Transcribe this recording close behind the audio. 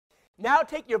now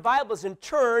take your Bibles and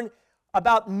turn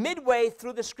about midway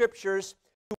through the Scriptures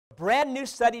to a brand new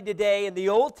study today in the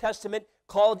Old Testament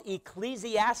called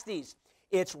Ecclesiastes.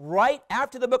 It's right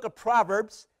after the book of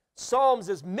Proverbs. Psalms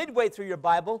is midway through your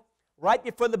Bible, right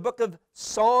before the book of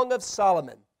Song of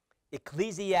Solomon,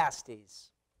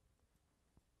 Ecclesiastes.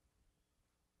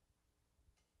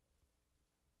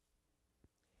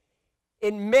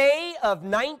 In May of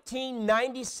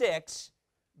 1996,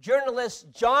 journalist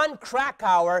John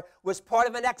Krakauer was part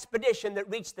of an expedition that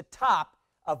reached the top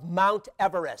of Mount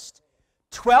Everest.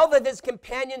 12 of his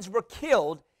companions were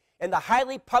killed in the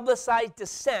highly publicized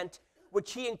descent,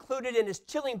 which he included in his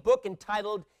chilling book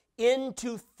entitled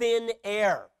Into Thin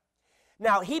Air.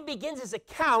 Now, he begins his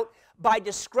account by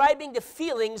describing the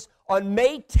feelings on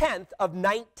May 10th of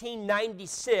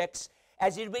 1996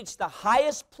 as he reached the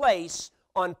highest place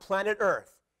on planet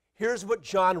Earth. Here's what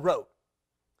John wrote.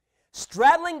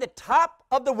 Straddling the top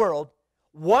of the world,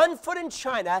 one foot in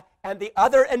China and the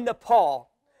other in Nepal,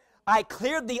 I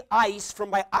cleared the ice from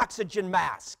my oxygen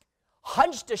mask,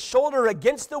 hunched a shoulder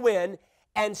against the wind,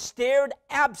 and stared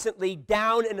absently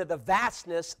down into the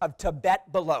vastness of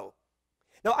Tibet below.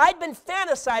 Now, I'd been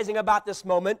fantasizing about this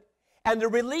moment and the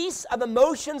release of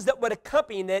emotions that would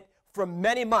accompany it for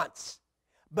many months.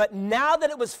 But now that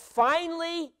it was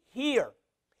finally here,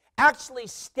 actually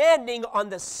standing on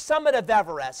the summit of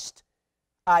Everest,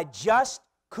 I just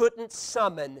couldn't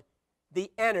summon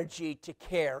the energy to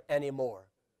care anymore.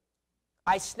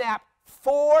 I snapped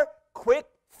 4 quick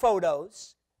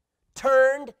photos,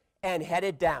 turned, and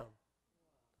headed down.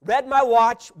 Read my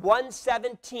watch,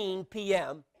 1:17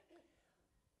 p.m.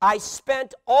 I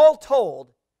spent, all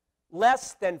told,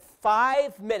 less than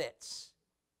 5 minutes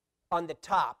on the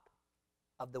top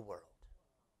of the world.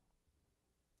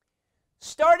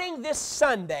 Starting this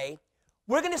Sunday,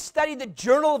 we're going to study the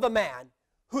journal of a man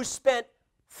who spent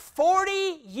 40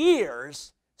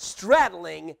 years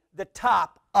straddling the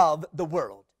top of the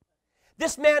world.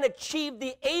 This man achieved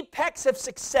the apex of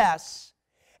success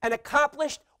and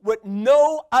accomplished what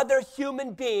no other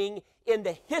human being in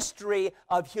the history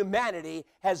of humanity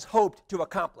has hoped to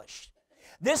accomplish.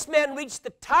 This man reached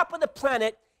the top of the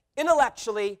planet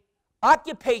intellectually,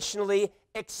 occupationally,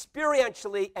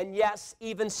 experientially, and yes,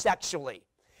 even sexually.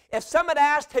 If someone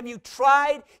asked, have you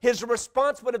tried? His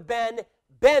response would have been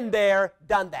there,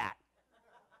 done that.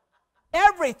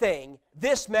 Everything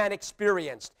this man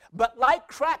experienced. But like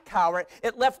Krakauer,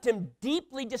 it left him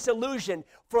deeply disillusioned,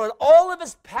 for in all of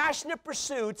his passionate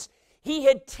pursuits, he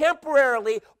had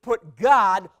temporarily put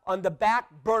God on the back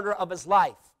burner of his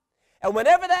life. And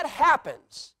whenever that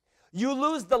happens, you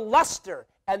lose the luster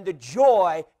and the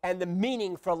joy and the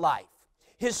meaning for life.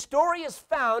 His story is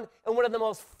found in one of the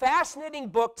most fascinating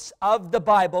books of the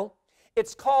Bible.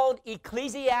 It's called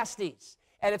Ecclesiastes,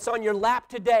 and it's on your lap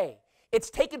today. It's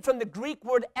taken from the Greek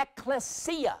word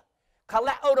ekklesia.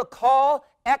 Kaleo, to call,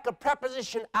 ek, a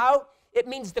preposition out. It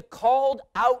means the called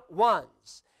out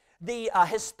ones. The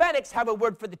Hispanics have a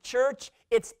word for the church.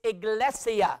 It's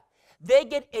iglesia. They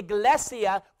get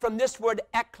iglesia from this word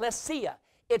ekklesia.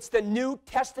 It's the New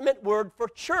Testament word for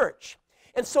church.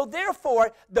 And so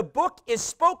therefore, the book is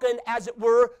spoken, as it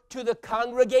were, to the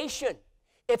congregation.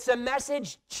 It's a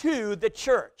message to the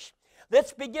church.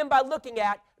 Let's begin by looking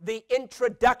at the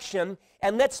introduction,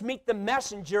 and let's meet the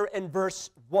messenger in verse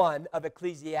 1 of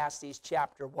Ecclesiastes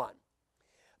chapter 1.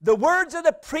 The words of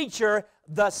the preacher,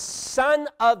 the son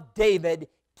of David,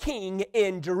 king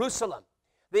in Jerusalem.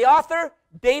 The author,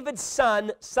 David's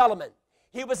son, Solomon.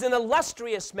 He was an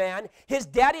illustrious man. His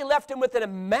daddy left him with a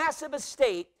massive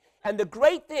estate, and the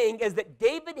great thing is that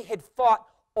David had fought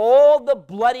all the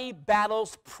bloody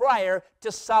battles prior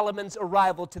to Solomon's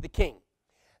arrival to the king.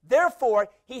 Therefore,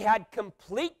 he had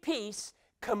complete peace,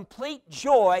 complete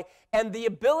joy, and the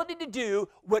ability to do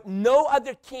what no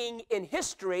other king in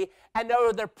history and no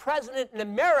other president in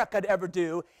America could ever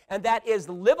do, and that is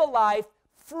live a life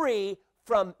free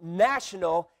from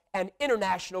national and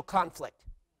international conflict.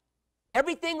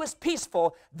 Everything was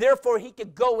peaceful, therefore he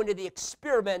could go into the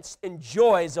experiments and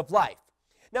joys of life.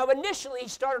 Now initially he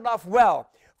started off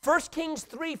well. 1 Kings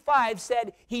 3:5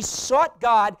 said he sought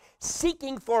God,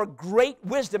 seeking for great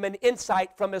wisdom and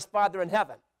insight from his Father in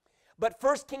heaven. But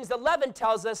 1 Kings 11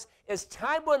 tells us as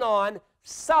time went on,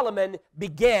 Solomon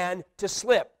began to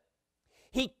slip.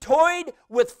 He toyed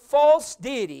with false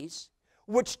deities,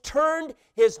 which turned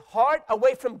his heart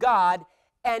away from God,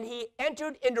 and he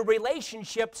entered into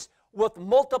relationships with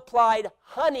multiplied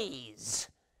honeys.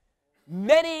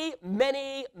 Many,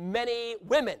 many, many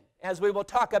women, as we will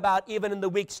talk about even in the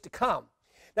weeks to come.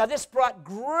 Now this brought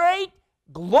great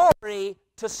glory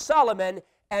to Solomon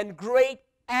and great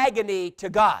agony to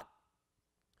God.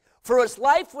 For his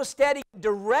life was standing in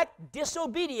direct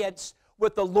disobedience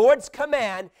with the Lord's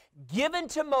command given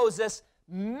to Moses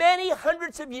many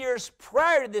hundreds of years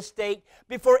prior to this date,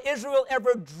 before Israel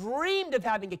ever dreamed of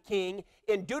having a king.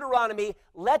 In Deuteronomy,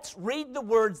 let's read the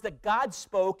words that God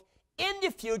spoke in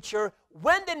the future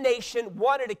when the nation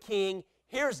wanted a king.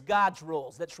 Here's God's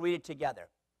rules. Let's read it together.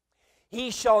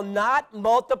 He shall not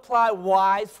multiply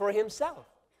wives for himself,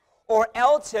 or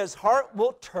else his heart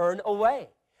will turn away.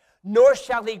 Nor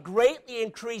shall he greatly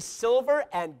increase silver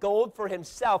and gold for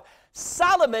himself.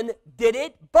 Solomon did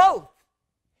it both.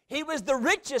 He was the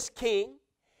richest king,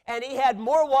 and he had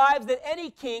more wives than any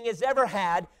king has ever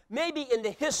had, maybe in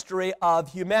the history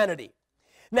of humanity.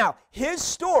 Now, his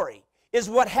story is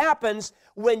what happens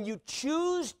when you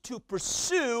choose to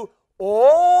pursue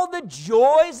all the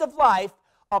joys of life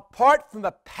apart from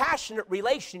a passionate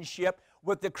relationship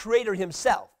with the Creator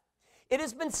himself. It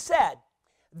has been said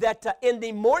that in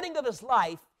the morning of his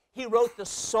life, he wrote the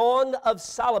Song of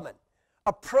Solomon,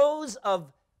 a prose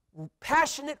of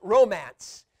passionate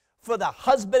romance for the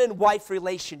husband and wife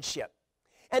relationship.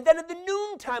 And then in the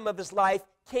noontime of his life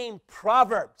came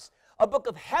Proverbs, a book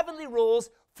of heavenly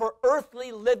rules for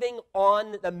earthly living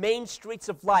on the main streets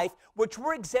of life, which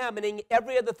we're examining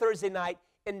every other Thursday night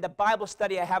in the Bible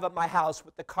study I have at my house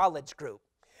with the college group.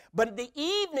 But in the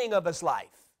evening of his life,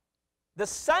 the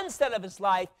sunset of his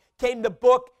life, came the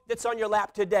book that's on your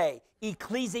lap today,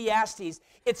 Ecclesiastes.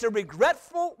 It's a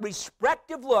regretful,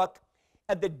 respective look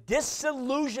at the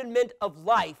disillusionment of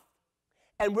life.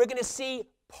 And we're going to see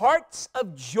parts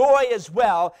of joy as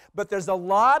well, but there's a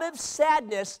lot of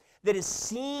sadness that is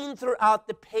seen throughout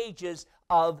the pages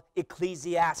of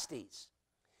Ecclesiastes.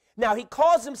 Now, he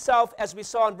calls himself, as we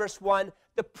saw in verse 1,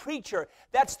 the preacher.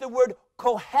 That's the word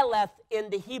koheleth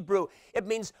in the Hebrew. It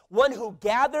means one who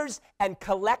gathers and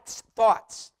collects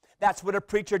thoughts. That's what a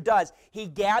preacher does. He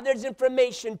gathers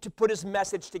information to put his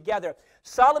message together.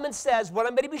 Solomon says, what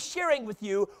I'm going to be sharing with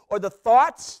you are the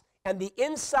thoughts and the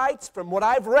insights from what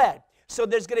I've read. So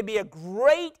there's going to be a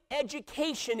great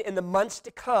education in the months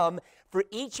to come for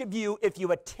each of you. If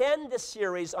you attend this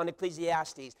series on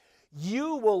Ecclesiastes,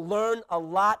 you will learn a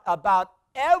lot about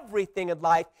everything in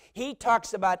life. He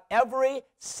talks about every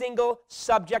single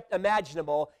subject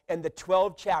imaginable in the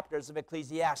 12 chapters of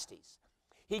Ecclesiastes.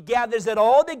 He gathers it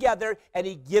all together and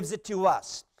he gives it to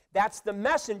us. That's the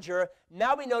messenger.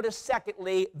 Now we notice,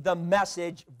 secondly, the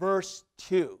message, verse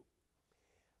 2.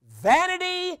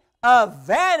 Vanity of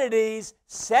vanities,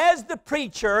 says the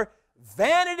preacher,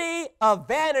 vanity of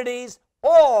vanities,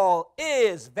 all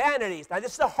is vanities. Now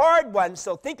this is a hard one,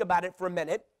 so think about it for a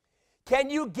minute. Can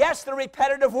you guess the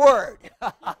repetitive word?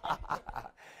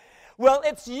 Well,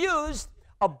 it's used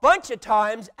a bunch of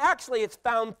times. Actually, it's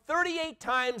found 38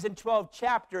 times in 12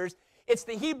 chapters. It's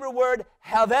the Hebrew word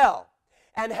havel.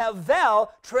 And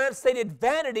havel, translated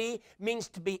vanity, means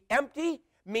to be empty,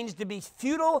 means to be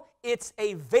futile. It's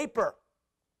a vapor.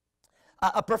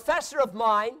 A professor of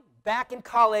mine back in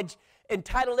college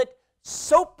entitled it,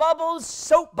 Soap Bubbles,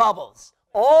 Soap Bubbles.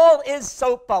 All is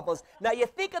soap bubbles. Now you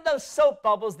think of those soap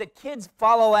bubbles that kids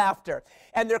follow after.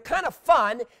 And they're kind of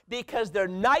fun because they're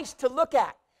nice to look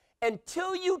at.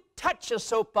 Until you touch a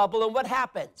soap bubble, and what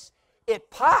happens?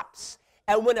 It pops.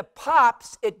 And when it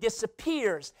pops, it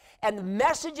disappears. And the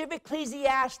message of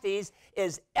Ecclesiastes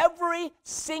is every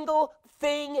single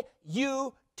thing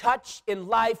you touch in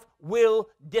life will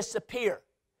disappear.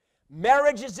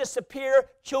 Marriages disappear,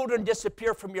 children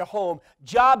disappear from your home,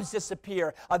 jobs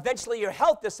disappear, eventually your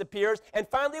health disappears, and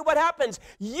finally what happens?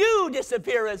 You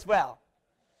disappear as well.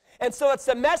 And so it's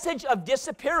the message of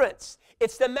disappearance.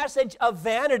 It's the message of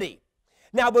vanity.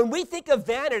 Now, when we think of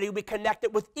vanity, we connect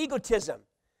it with egotism.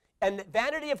 And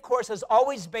vanity, of course, is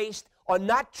always based on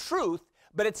not truth,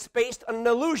 but it's based on an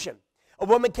illusion. A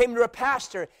woman came to a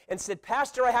pastor and said,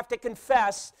 Pastor, I have to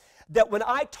confess that when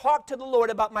I talk to the Lord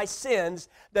about my sins,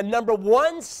 the number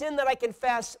one sin that I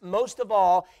confess most of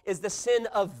all is the sin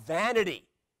of vanity.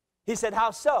 He said,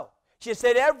 how so? She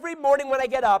said, every morning when I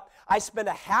get up, I spend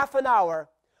a half an hour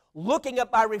looking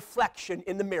at my reflection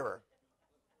in the mirror.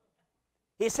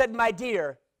 He said, my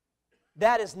dear,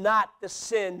 that is not the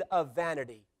sin of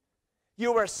vanity.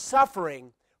 You are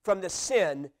suffering from the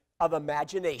sin of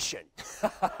imagination.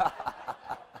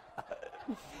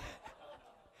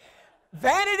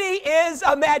 Vanity is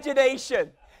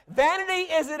imagination.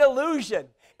 Vanity is an illusion.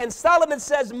 And Solomon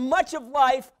says much of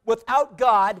life without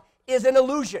God is an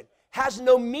illusion, has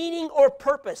no meaning or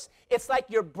purpose. It's like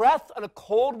your breath on a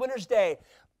cold winter's day.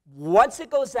 Once it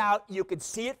goes out, you can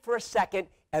see it for a second,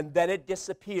 and then it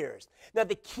disappears. Now,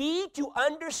 the key to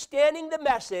understanding the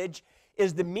message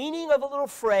is the meaning of a little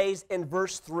phrase in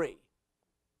verse 3.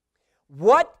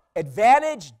 What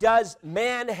advantage does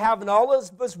man have in all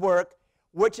of his work,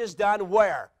 which is done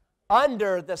where?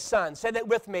 Under the sun. Say that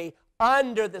with me.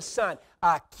 Under the sun.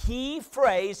 A key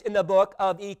phrase in the book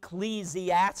of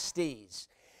Ecclesiastes.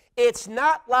 It's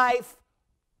not life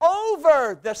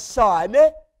over the sun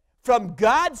from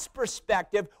God's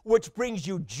perspective, which brings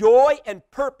you joy and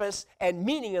purpose and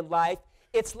meaning in life.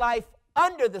 It's life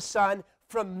under the sun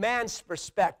from man's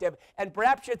perspective. And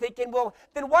perhaps you're thinking, well,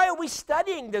 then why are we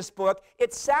studying this book?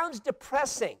 It sounds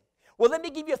depressing. Well, let me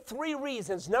give you 3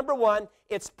 reasons. Number 1,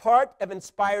 it's part of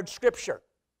inspired Scripture.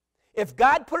 If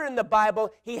God put it in the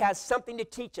Bible, He has something to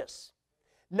teach us.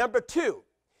 Number 2,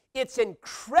 it's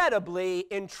incredibly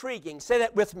intriguing. Say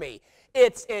that with me.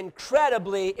 It's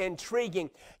incredibly intriguing.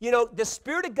 You know, the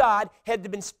Spirit of God had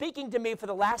been speaking to me for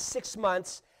the last 6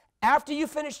 months. After you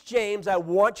finish James, I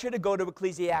want you to go to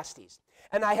Ecclesiastes.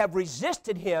 And I have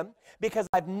resisted Him because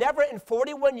I've never in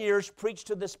 41 years preached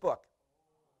to this book.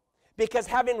 Because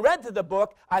having read through the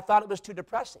book, I thought it was too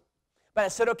depressing. But I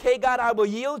said, okay, God, I will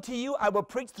yield to you. I will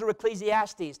preach through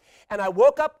Ecclesiastes. And I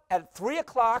woke up at 3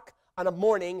 o'clock on a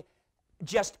morning,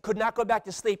 just could not go back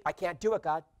to sleep. I can't do it,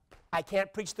 God. I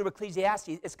can't preach through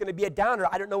Ecclesiastes. It's going to be a downer.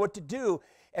 I don't know what to do.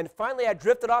 And finally, I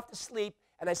drifted off to sleep,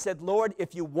 and I said, Lord,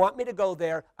 if you want me to go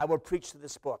there, I will preach through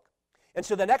this book. And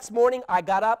so the next morning, I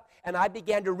got up, and I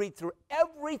began to read through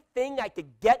everything I could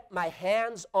get my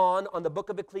hands on the book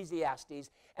of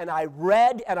Ecclesiastes. And I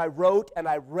read, and I wrote, and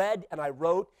I read, and I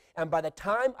wrote. And by the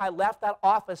time I left that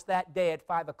office that day at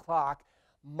 5 o'clock,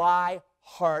 my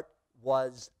heart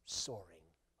was soaring.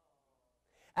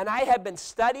 And I have been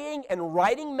studying and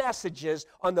writing messages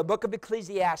on the book of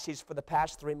Ecclesiastes for the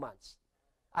past 3 months.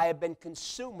 I have been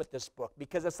consumed with this book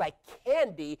because it's like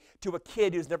candy to a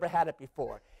kid who's never had it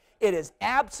before. It is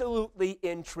absolutely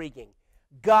intriguing.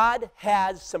 God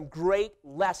has some great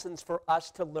lessons for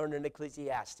us to learn in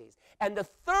Ecclesiastes. And the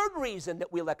third reason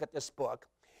that we look at this book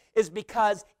is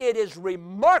because it is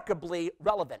remarkably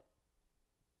relevant.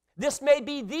 This may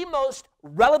be the most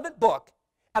relevant book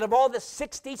out of all the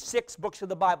 66 books of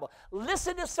the Bible.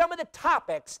 Listen to some of the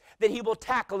topics that he will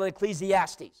tackle in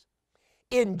Ecclesiastes.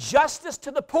 Injustice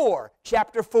to the poor,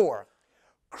 chapter 4.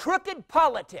 Crooked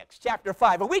politics, chapter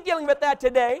 5. Are we dealing with that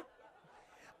today?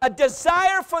 A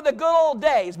desire for the good old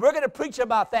days. We're going to preach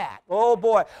about that. Oh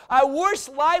boy. I wish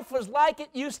life was like it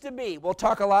used to be. We'll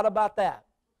talk a lot about that.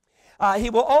 He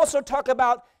will also talk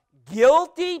about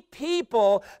guilty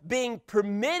people being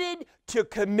permitted to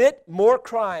commit more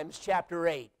crimes, chapter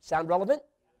 8. Sound relevant?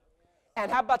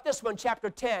 And how about this one,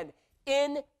 chapter 10?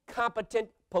 Incompetent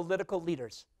political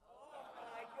leaders.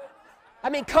 I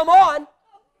mean, come on.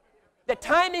 The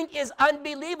timing is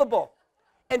unbelievable.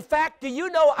 In fact, do you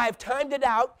know, I've timed it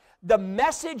out, the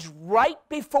message right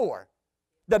before,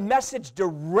 the message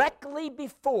directly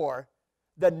before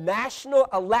the national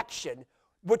election,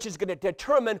 which is going to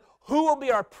determine who will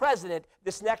be our president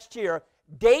this next year,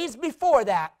 days before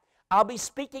that, I'll be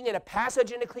speaking in a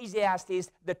passage in Ecclesiastes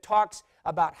that talks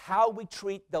about how we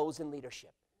treat those in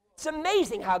leadership. It's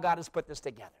amazing how God has put this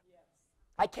together.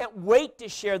 I can't wait to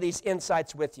share these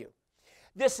insights with you.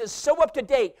 This is so up to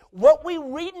date. What we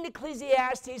read in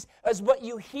Ecclesiastes is what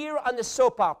you hear on the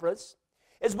soap operas,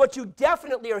 is what you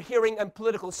definitely are hearing in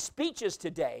political speeches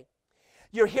today.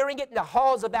 You're hearing it in the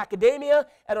halls of academia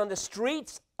and on the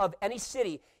streets of any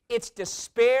city. It's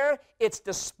despair, it's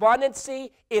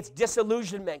despondency, it's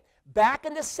disillusionment. Back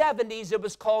in the 70s, it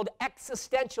was called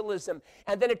existentialism,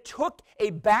 and then it took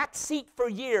a back seat for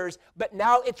years, but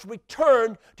now it's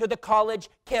returned to the college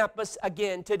campus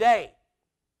again today.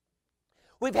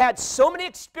 We've had so many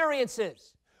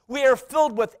experiences. We are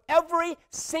filled with every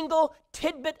single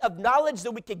tidbit of knowledge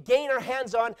that we could gain our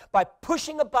hands on by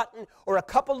pushing a button or a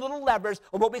couple little levers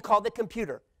on what we call the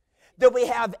computer. That we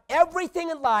have everything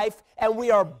in life and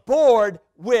we are bored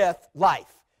with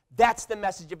life. That's the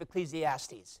message of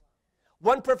Ecclesiastes.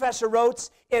 One professor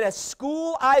wrote, in a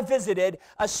school I visited,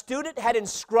 a student had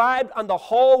inscribed on the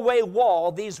hallway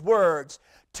wall these words,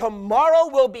 "Tomorrow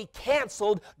will be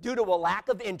canceled due to a lack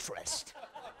of interest."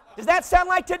 Does that sound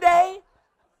like today?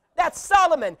 That's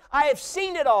Solomon. I have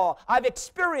seen it all. I've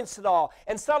experienced it all.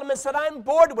 And Solomon said, I'm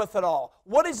bored with it all.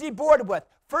 What is he bored with?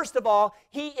 First of all,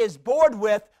 he is bored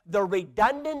with the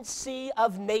redundancy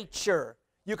of nature.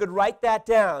 You could write that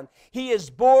down. He is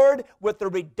bored with the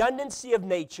redundancy of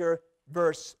nature,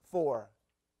 verse 4.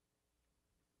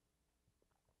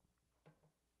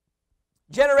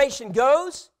 Generation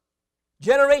goes,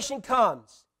 generation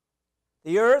comes.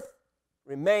 The earth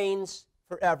remains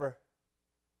forever.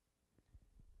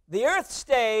 The earth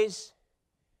stays,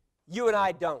 you and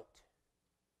I don't.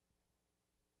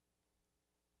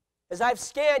 as I've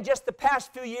scanned just the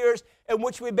past few years in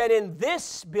which we've been in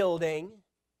this building,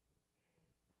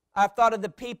 I've thought of the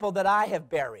people that I have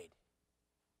buried.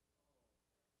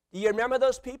 Do you remember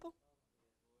those people?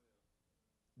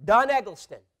 Don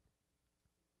Eggleston,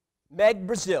 Meg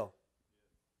Brazil,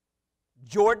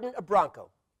 Jordan Abranco,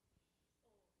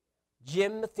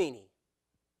 Jim Matheny,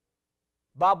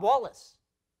 Bob Wallace,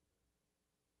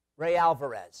 Ray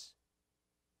Alvarez,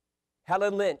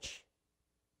 Helen Lynch,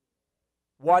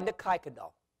 Wanda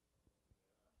Kuykendall,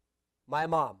 my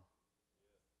mom,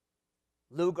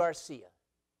 Lou Garcia.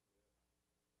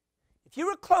 If you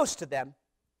were close to them,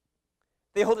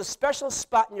 they hold a special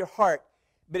spot in your heart.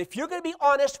 But if you're going to be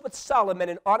honest with Solomon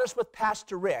and honest with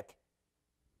Pastor Rick,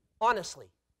 honestly,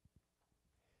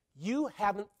 you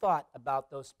haven't thought about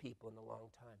those people in a long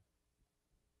time.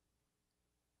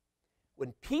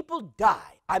 When people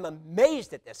die, I'm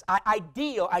amazed at this. I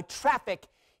traffic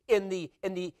in the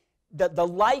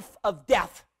life of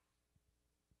death.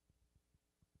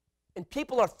 And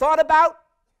people are thought about.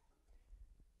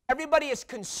 Everybody is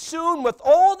consumed with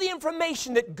all the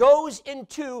information that goes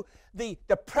into the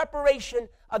preparation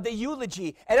of the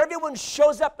eulogy. And everyone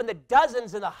shows up in the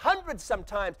dozens and the hundreds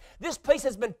sometimes. This place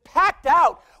has been packed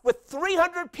out with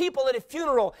 300 people at a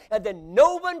funeral, and then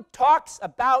no one talks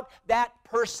about that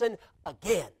person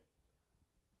again.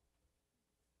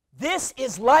 This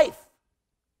is life.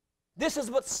 This is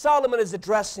what Solomon is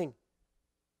addressing.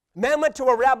 Man went to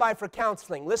a rabbi for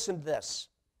counseling. Listen to this.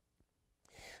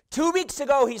 2 weeks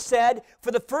ago, he said,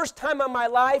 for the first time in my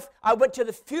life, I went to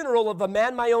the funeral of a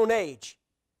man my own age.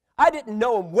 I didn't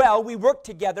know him well. We worked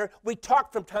together. We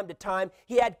talked from time to time.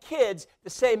 He had kids the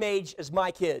same age as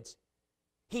my kids.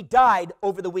 He died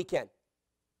over the weekend.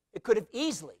 It could have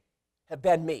easily have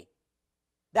been me.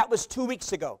 That was 2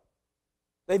 weeks ago.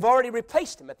 They've already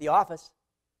replaced him at the office.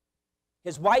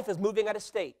 His wife is moving out of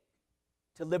state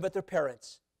to live with her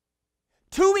parents.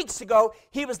 2 weeks ago,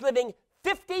 he was living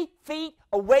 50 feet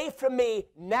away from me.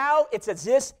 Now it's as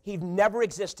if he never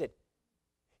existed.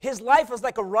 His life was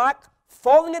like a rock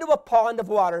falling into a pond of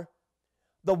water.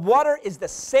 The water is the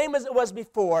same as it was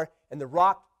before, and the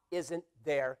rock isn't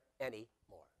there anymore.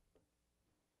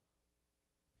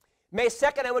 May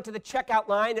 2nd, I went to the checkout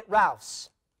line at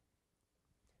Ralph's.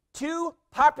 2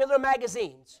 popular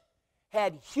magazines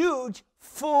had huge,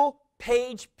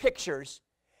 full-page pictures,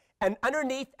 and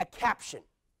underneath a caption.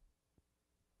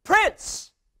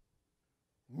 Prince,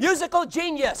 musical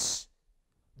genius,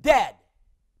 dead.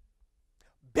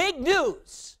 Big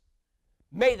news,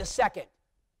 May the 2nd,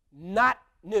 not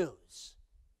news,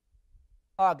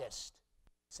 August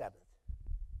 7th.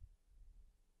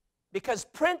 Because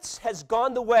Prince has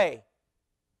gone the way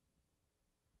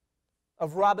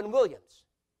of Robin Williams,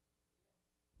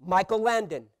 Michael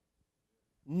Landon,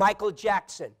 Michael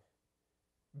Jackson,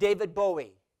 David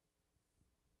Bowie.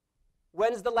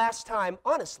 When's the last time,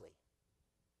 honestly,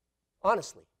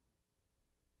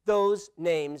 those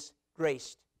names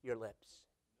graced your lips?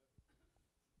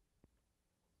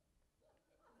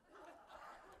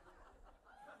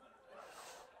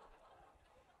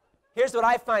 Here's what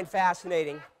I find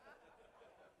fascinating.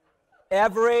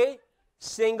 Every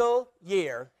single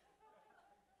year,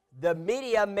 the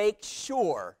media makes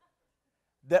sure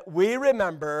that we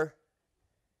remember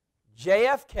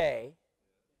JFK,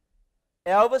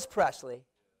 Elvis Presley,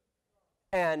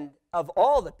 and of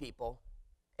all the people,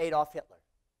 Adolf Hitler.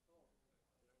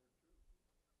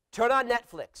 Turn on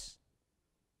Netflix.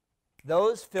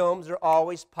 Those films are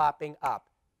always popping up.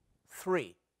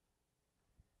 3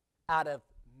 out of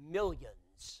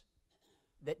millions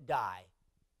that die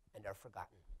and are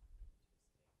forgotten.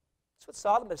 That's what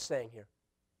Solomon is saying here.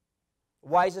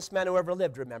 Wisest man who ever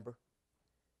lived, remember.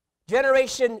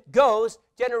 Generation goes,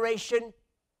 generation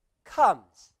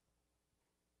comes.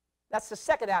 That's the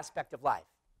second aspect of life.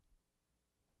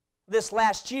 This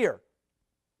last year,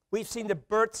 we've seen the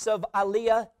births of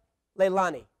Aliyah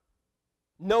Leilani,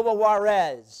 Noah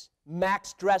Juarez,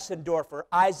 Max Dressendorfer,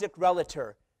 Isaac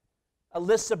Relator,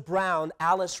 Alyssa Brown,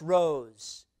 Alice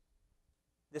Rose.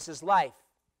 This is life.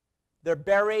 They're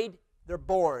buried, they're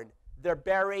born. They're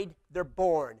buried, they're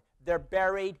born. They're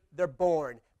buried, they're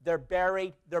born. They're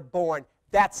buried, they're born.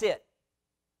 That's it.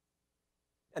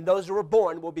 And those who were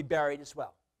born will be buried as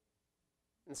well.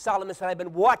 And Solomon said, I've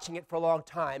been watching it for a long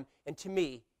time, and to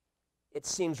me, it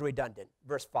seems redundant.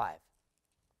 Verse 5.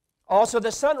 Also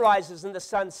the sun rises and the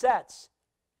sun sets.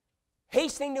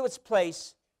 Hastening to its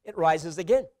place, it rises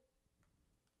again.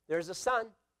 There's the sun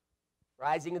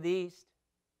rising in the east.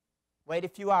 Wait a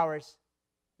few hours.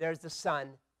 There's the sun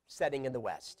setting in the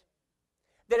west.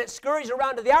 Then it scurries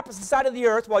around to the opposite side of the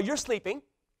earth while you're sleeping,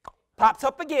 pops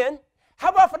up again.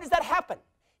 How often does that happen?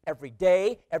 every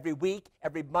day, every week,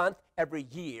 every month, every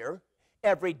year,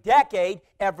 every decade,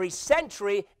 every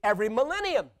century, every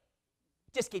millennium.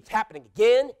 Just keeps happening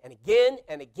again and again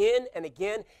and again and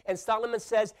again. And Solomon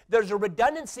says there's a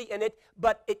redundancy in it,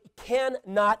 but it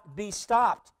cannot be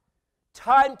stopped.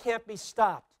 Time can't be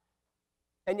stopped.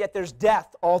 And yet there's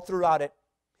death all throughout it.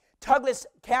 Douglas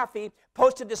Caffey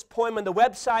posted this poem on the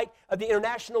website of the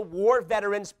International War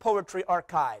Veterans Poetry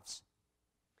Archives.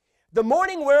 The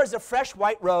morning wears a fresh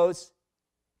white rose,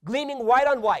 gleaming white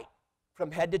on white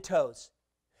from head to toes.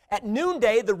 At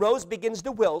noonday, the rose begins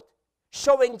to wilt,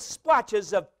 showing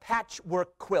splotches of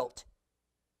patchwork quilt.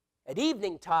 At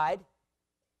evening tide,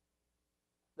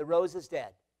 the rose is dead.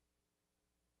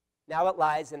 Now it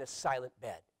lies in a silent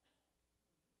bed.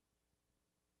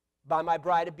 Buy my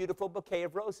bride a beautiful bouquet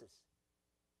of roses.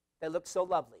 They look so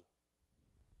lovely.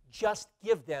 Just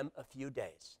give them a few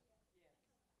days.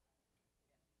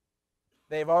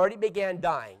 They've already began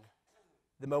dying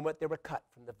the moment they were cut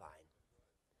from the vine.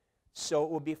 So it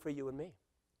will be for you and me.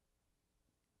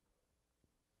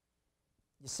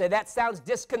 You say, that sounds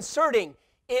disconcerting.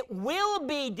 It will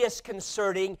be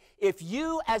disconcerting if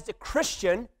you, as a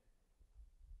Christian,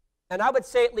 and I would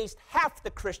say at least half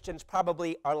the Christians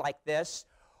probably are like this,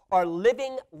 are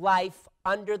living life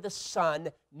under the sun,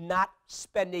 not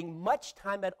spending much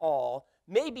time at all,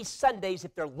 maybe Sundays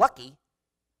if they're lucky,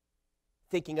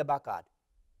 thinking about God.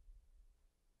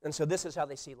 And so this is how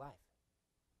they see life.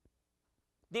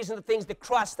 These are the things that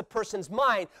cross the person's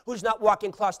mind who's not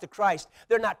walking close to Christ.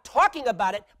 They're not talking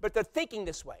about it, but they're thinking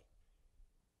this way.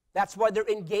 That's why they're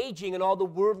engaging in all the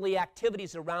worldly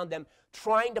activities around them,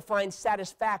 trying to find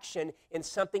satisfaction in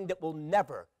something that will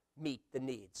never meet the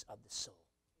needs of the soul.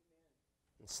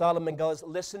 And Solomon goes,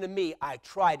 listen to me, I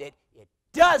tried it. It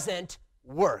doesn't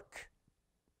work.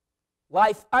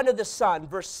 Life under the sun,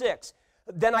 verse 6.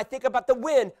 Then I think about the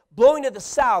wind blowing to the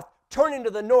south, turning to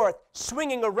the north,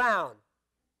 swinging around.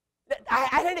 I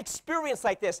had an experience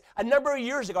like this a number of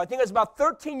years ago. I think it was about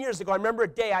 13 years ago. I remember a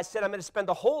day I said, I'm going to spend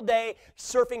the whole day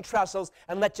surfing trestles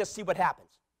and let's just see what happens.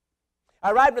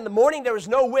 I arrived in the morning. There was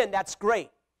no wind. That's great.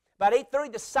 About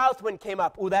 8:30, the south wind came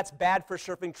up. Ooh, that's bad for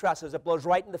surfing trestles. It blows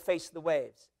right in the face of the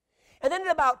waves. And then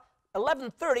at about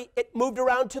 11:30, it moved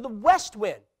around to the west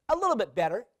wind, a little bit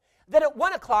better. Then at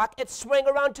 1 o'clock, it swung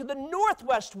around to the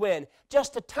northwest wind,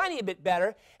 just a tiny bit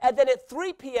better. And then at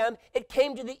 3 p.m., it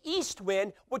came to the east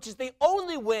wind, which is the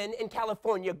only wind in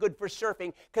California good for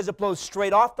surfing because it blows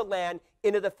straight off the land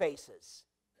into the faces.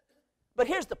 But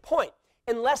here's the point.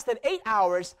 In less than 8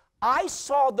 hours, I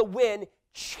saw the wind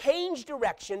change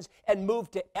directions and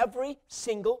move to every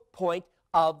single point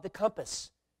of the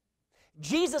compass.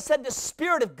 Jesus said the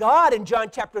Spirit of God in John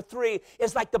chapter 3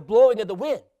 is like the blowing of the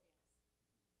wind.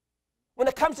 When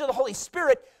it comes to the Holy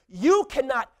Spirit, you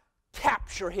cannot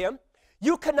capture him.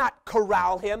 You cannot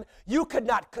corral him. You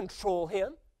cannot control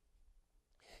him.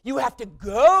 You have to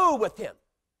go with him.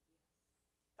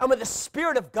 And when the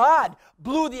Spirit of God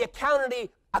blew the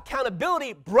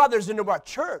accountability brothers into our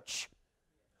church,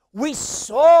 we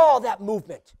saw that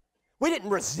movement. We didn't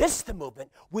resist the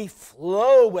movement. We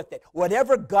flow with it.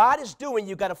 Whatever God is doing,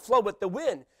 you've got to flow with the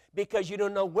wind because you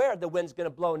don't know where the wind's going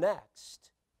to blow next.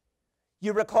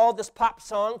 You recall this pop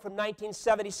song from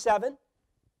 1977?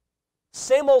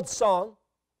 Same old song,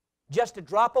 just a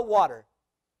drop of water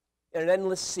in an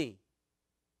endless sea.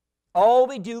 All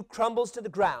we do crumbles to the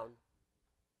ground,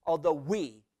 although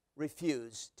we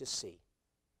refuse to see.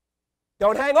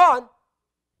 Don't hang on.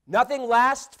 Nothing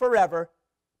lasts forever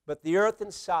but the earth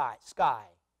and sky.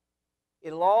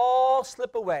 It'll all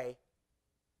slip away,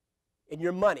 and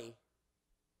your money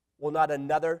will not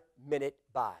another minute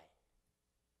buy.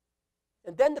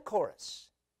 And then the chorus.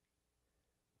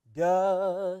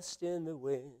 Dust in the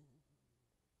wind.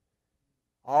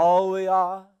 All we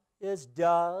are is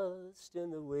dust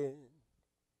in the wind.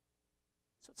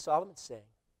 That's what Solomon's saying.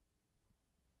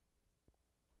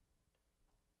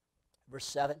 Verse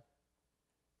 7.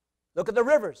 Look at the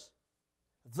rivers.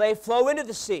 They flow into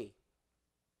the sea.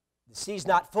 The sea's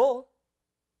not full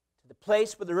to the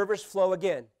place where the rivers flow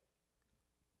again.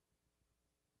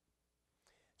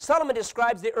 Solomon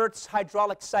describes the earth's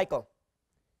hydraulic cycle.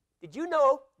 Did you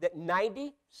know that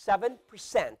 97%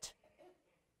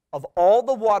 of all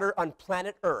the water on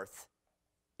planet Earth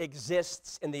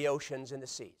exists in the oceans and the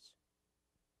seas?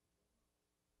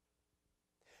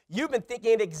 You've been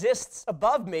thinking it exists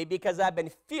above me because I've been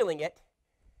feeling it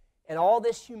and all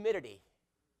this humidity.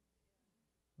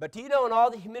 But do you know in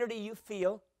all the humidity you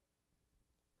feel,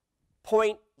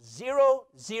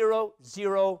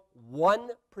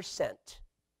 0.0001%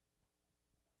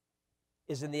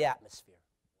 is in the atmosphere.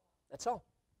 That's all.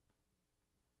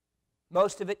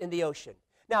 Most of it in the ocean.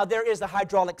 Now, there is a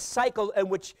hydraulic cycle in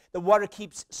which the water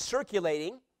keeps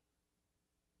circulating.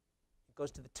 It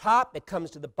goes to the top, it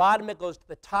comes to the bottom, it goes to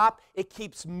the top, it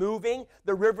keeps moving,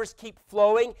 the rivers keep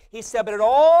flowing. He said, but at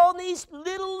all these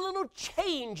little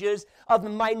changes of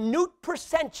minute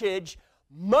percentage,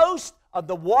 most of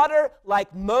the water,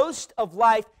 like most of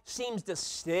life, seems to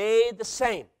stay the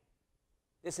same.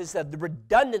 This is the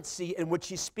redundancy in which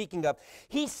he's speaking of.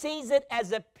 He sees it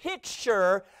as a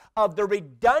picture of the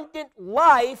redundant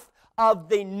life of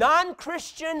the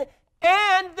non-Christian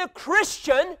and the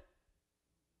Christian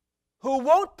who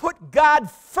won't put God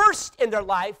first in their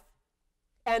life,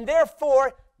 and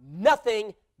therefore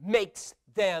nothing makes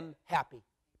them happy.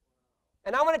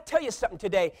 And I want to tell you something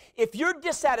today. If you're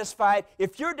dissatisfied,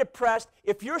 if you're depressed,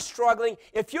 if you're struggling,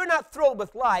 if you're not thrilled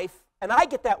with life, and I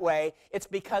get that way, it's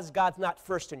because God's not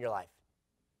first in your life.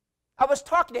 I was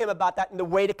talking to him about that in the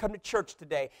way to come to church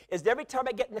today, is every time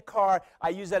I get in the car, I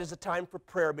use that as a time for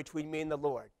prayer between me and the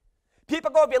Lord. People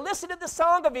go, if you listen to the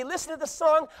song,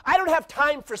 I don't have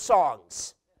time for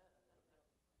songs.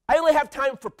 I only have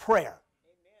time for prayer.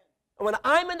 And when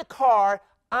I'm in the car,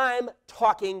 I'm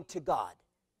talking to God.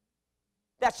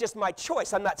 That's just my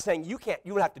choice. I'm not saying you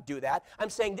don't have to do that.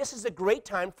 I'm saying this is a great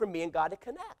time for me and God to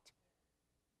connect.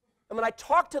 And when I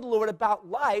talk to the Lord about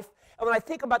life, and when I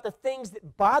think about the things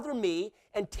that bother me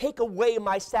and take away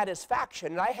my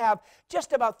satisfaction, and I have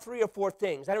just about 3 or 4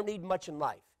 things. I don't need much in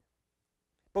life.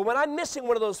 But when I'm missing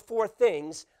one of those 4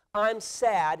 things, I'm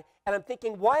sad, and I'm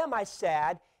thinking, why am I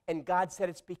sad? And God said,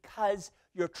 it's because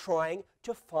you're trying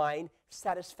to find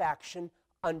satisfaction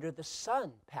under the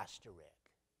sun, Pastor Rick.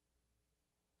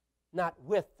 Not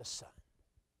with the sun.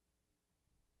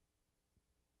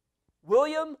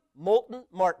 William Moulton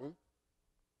Martin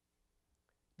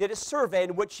did a survey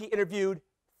in which he interviewed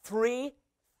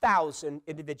 3,000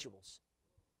 individuals.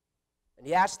 And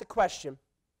he asked the question,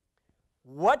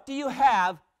 what do you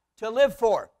have to live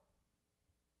for?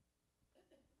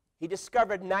 He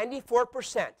discovered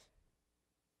 94%.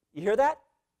 You hear that?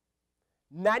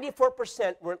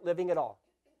 94% weren't living at all.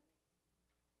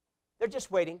 They're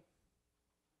just waiting.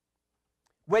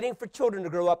 Waiting for children to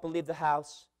grow up and leave the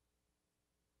house.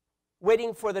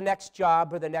 Waiting for the next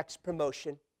job or the next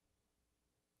promotion.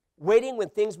 Waiting when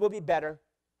things will be better,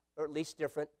 or at least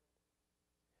different.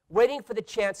 Waiting for the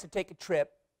chance to take a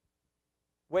trip.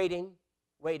 Waiting.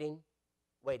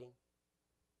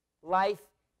 Life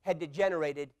had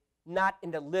degenerated not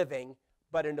into living,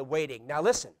 but into waiting. Now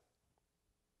listen.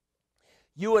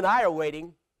 You and I are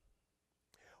waiting.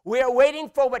 We are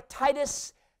waiting for what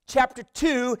Titus chapter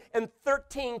 2 and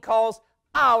 13 calls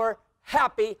our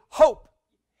happy hope.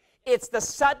 It's the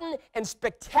sudden and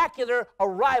spectacular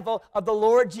arrival of the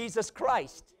Lord Jesus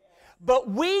Christ. But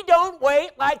we don't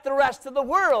wait like the rest of the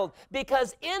world,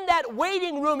 because in that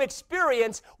waiting room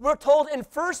experience, we're told in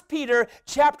 1 Peter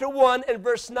chapter 1 and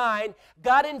verse 9,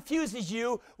 God infuses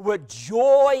you with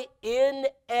joy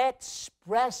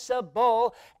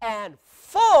inexpressible and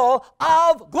full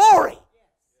of glory.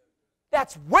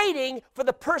 That's waiting for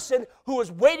the person who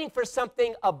is waiting for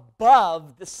something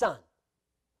above the sun.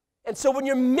 And so when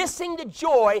you're missing the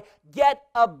joy, get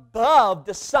above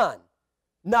the sun,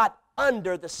 not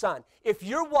under the sun. If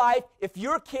your wife, if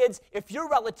your kids, if your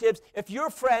relatives, if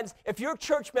your friends, if your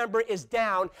church member is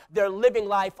down, they're living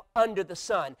life under the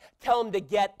sun. Tell them to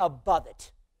get above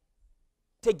it,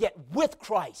 to get with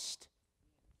Christ.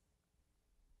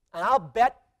 And I'll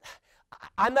bet,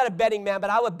 I'm not a betting man, but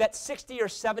I would bet 60 or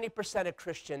 70% of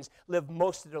Christians live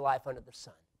most of their life under the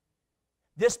sun.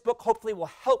 This book hopefully will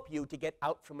help you to get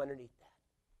out from underneath that.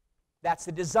 That's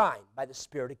the design by the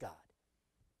Spirit of God.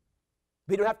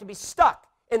 We don't have to be stuck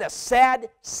in a sad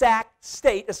sack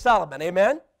state of Solomon.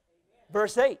 Amen?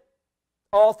 Verse 8.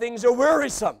 All things are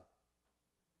wearisome.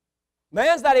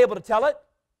 Man's not able to tell it.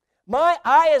 My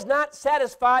eye is not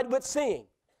satisfied with seeing,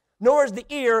 nor is the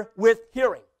ear with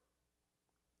hearing.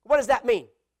 What does that mean?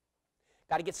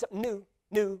 Got to get something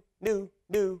new.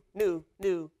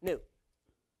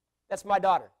 That's my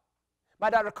daughter. My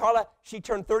daughter Carla, she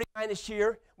turned 39 this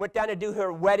year, went down to do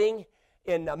her wedding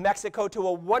in Mexico to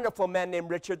a wonderful man named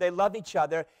Richard. They love each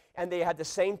other, and they had the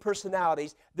same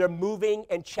personalities. They're moving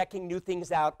and checking new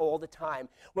things out all the time.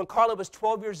 When Carla was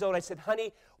 12 years old, I said,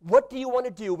 honey, what do you want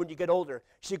to do when you get older?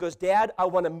 She goes, Dad, I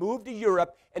want to move to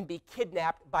Europe and be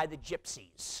kidnapped by the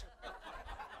gypsies.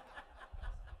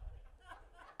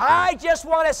 I just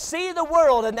want to see the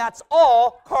world, and that's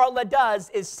all Carla does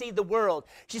is see the world.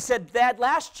 She said, Dad,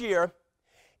 last year,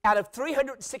 out of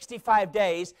 365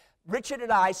 days, Richard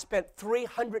and I spent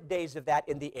 300 days of that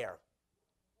in the air.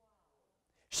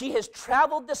 She has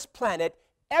traveled this planet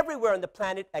everywhere on the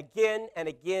planet again and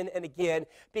again and again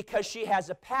because she has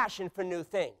a passion for new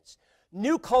things.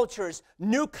 New cultures,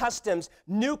 new customs,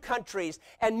 new countries.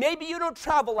 And maybe you don't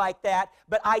travel like that,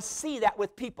 but I see that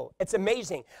with people. It's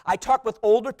amazing. I talk with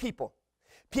older people,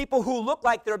 people who look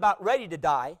like they're about ready to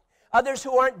die, others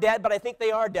who aren't dead, but I think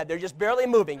they are dead. They're just barely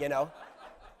moving, you know.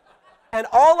 And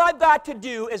all I've got to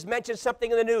do is mention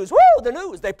something in the news. Woo, the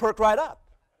news. They perk right up.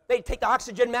 They take the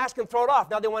oxygen mask and throw it off.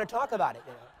 Now they want to talk about it,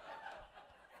 you know.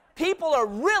 People are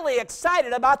really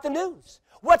excited about the news.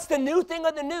 What's the new thing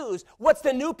on the news? What's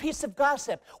the new piece of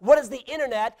gossip? What is the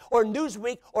internet or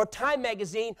Newsweek or Time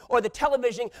magazine or the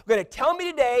television going to tell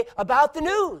me today about the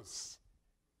news?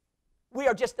 We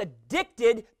are just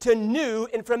addicted to new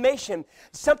information.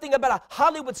 Something about a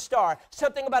Hollywood star,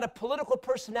 something about a political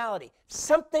personality,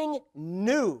 something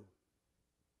new.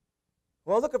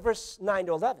 Well, look at verse 9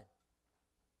 to 11.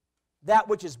 That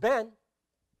which has been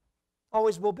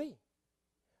always will be.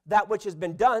 That which has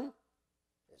been done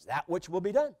is that which will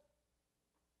be done.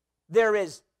 There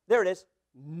it is,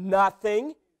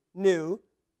 nothing new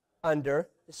under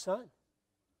the sun.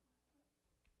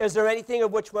 Is there anything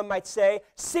of which one might say,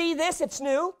 see this, it's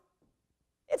new?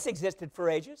 It's existed for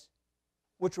ages,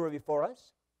 which were before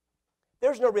us.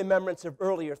 There's no remembrance of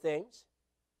earlier things,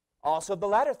 also of the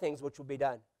latter things which will be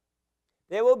done.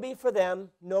 There will be for them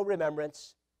no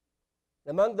remembrance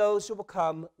among those who will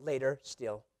come later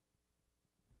still.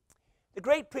 The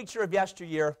great preacher of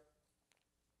yesteryear,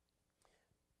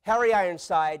 Harry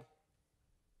Ironside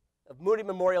of Moody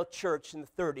Memorial Church in the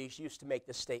 30s, used to make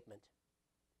this statement.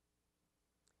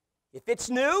 If it's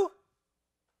new,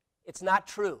 it's not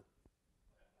true.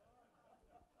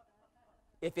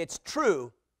 If it's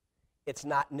true, it's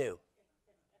not new.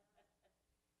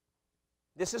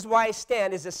 This is why I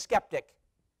stand as a skeptic,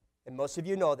 and most of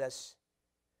you know this,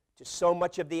 to so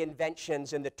much of the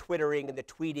inventions and the twittering and the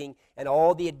tweeting and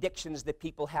all the addictions that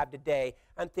people have today.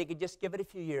 I'm thinking, just give it a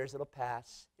few years, it'll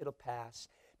pass,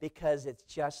 because it's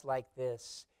just like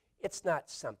this. It's not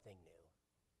something new.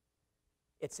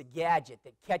 It's a gadget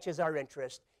that catches our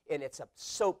interest, and it's a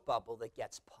soap bubble that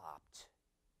gets popped.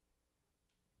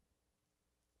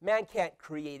 Man can't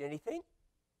create anything.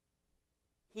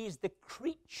 He's the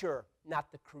creature,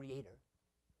 not the creator.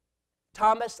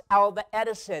 Thomas Alva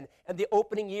Edison, in the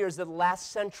opening years of the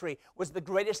last century, was the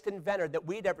greatest inventor that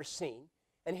we'd ever seen.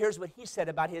 And here's what he said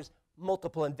about his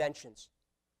multiple inventions.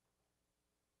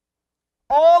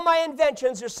 All my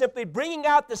inventions are simply bringing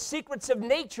out the secrets of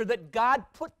nature that God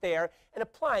put there and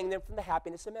applying them from the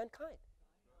happiness of mankind.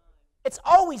 It's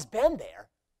always been there.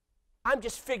 I'm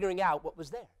just figuring out what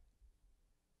was there.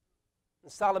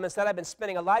 And Solomon said, I've been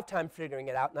spending a lifetime figuring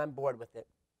it out, and I'm bored with it.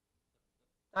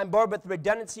 I'm bored with the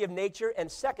redundancy of nature, and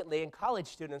secondly, and college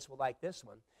students will like this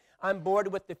one, I'm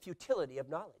bored with the futility of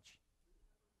knowledge.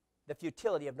 The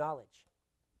futility of knowledge.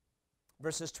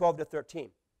 Verses 12 to 13.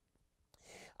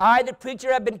 I, the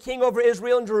preacher, have been king over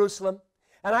Israel and Jerusalem,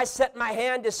 and I set my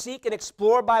hand to seek and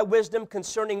explore by wisdom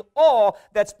concerning all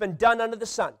that's been done under the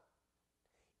sun.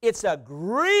 It's a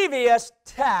grievous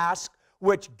task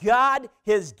which God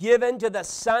has given to the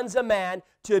sons of man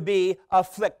to be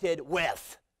afflicted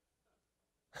with.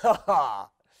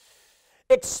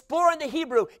 Explore in the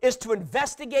Hebrew is to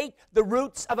investigate the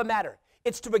roots of a matter.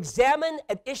 It's to examine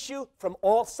an issue from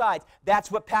all sides.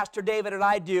 That's what Pastor David and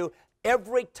I do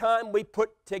every time we put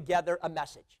together a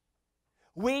message.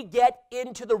 We get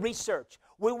into the research.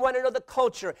 We want to know the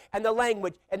culture and the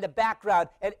language and the background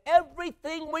and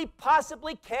everything we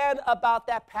possibly can about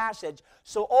that passage.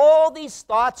 So all these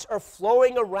thoughts are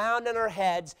flowing around in our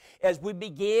heads as we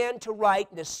begin to write,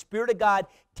 and the Spirit of God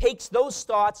takes those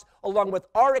thoughts along with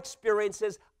our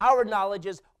experiences, our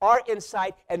knowledges, our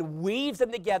insight, and weaves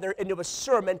them together into a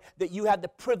sermon that you have the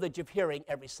privilege of hearing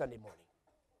every Sunday morning.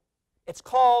 It's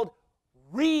called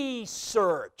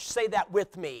research. Say that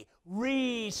with me.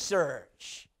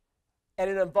 Research. And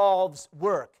it involves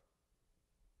work.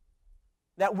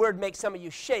 That word makes some of you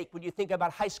shake when you think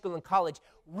about high school and college.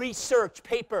 Research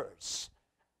papers.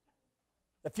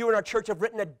 A few in our church have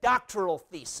written a doctoral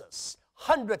thesis,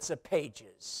 hundreds of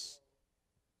pages.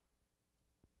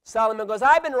 Solomon goes,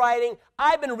 I've been writing,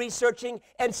 I've been researching,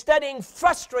 and studying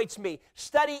frustrates me.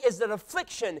 Study is an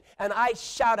affliction, and I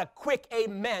shout a quick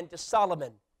amen to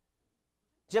Solomon.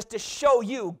 Just to show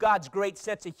you God's great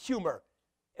sense of humor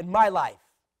in my life,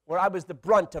 where I was the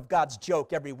brunt of God's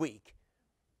joke every week.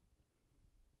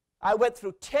 I went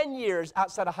through 10 years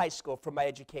outside of high school for my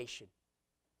education.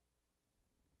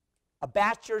 A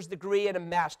bachelor's degree and a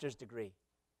master's degree.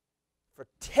 For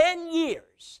 10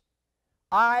 years,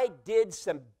 I did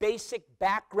some basic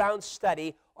background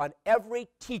study on every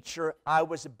teacher I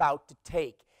was about to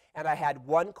take. And I had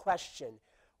one question.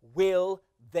 will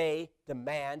they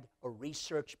demand a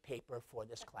research paper for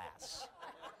this class?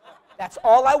 That's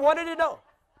all I wanted to know.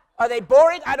 Are they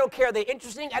boring? I don't care. Are they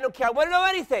interesting? I don't care. I want to know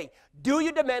anything. Do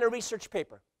you demand a research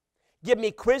paper? Give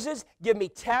me quizzes. Give me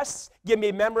tests. Give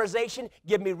me memorization.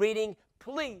 Give me reading.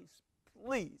 Please,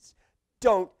 please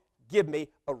don't give me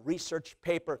a research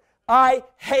paper. I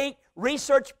hate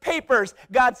research papers.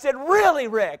 God said, really,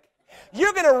 Rick?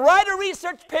 You're going to write a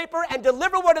research paper and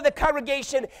deliver one to the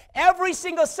congregation every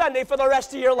single Sunday for the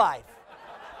rest of your life.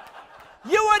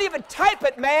 You won't even type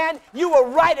it, man. You will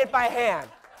write it by hand.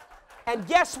 And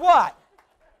guess what?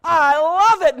 I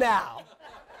love it now.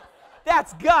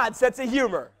 That's God's sense of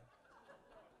humor.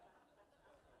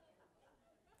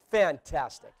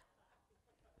 Fantastic.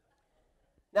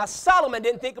 Now, Solomon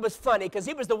didn't think it was funny because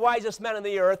he was the wisest man on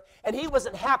the earth, and he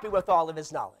wasn't happy with all of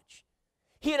his knowledge.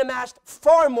 He had amassed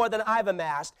far more than I've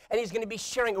amassed, and he's going to be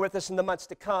sharing it with us in the months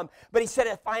to come. But he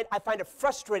said, I find it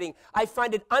frustrating. I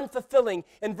find it unfulfilling.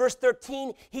 In verse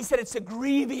 13, he said it's a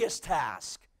grievous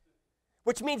task,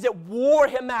 which means it wore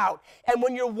him out. And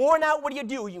when you're worn out, what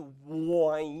do? You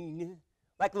whine,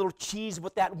 like a little cheese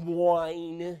with that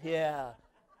wine. Yeah.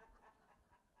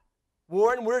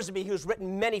 Warren Wiersbe, who's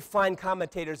written many fine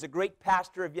commentators, a great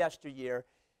pastor of yesteryear,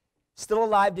 still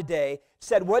alive today,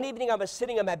 said, one evening I was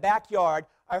sitting in my backyard,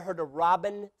 I heard a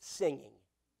robin singing.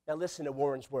 Now listen to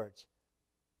Warren's words.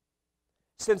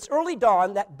 Since early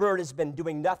dawn, that bird has been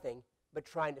doing nothing but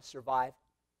trying to survive.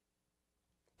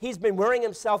 He's been wearing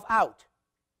himself out,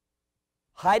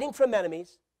 hiding from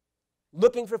enemies,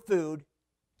 looking for food,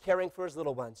 caring for his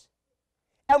little ones.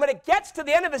 And when it gets to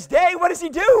the end of his day, what does he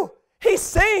do? He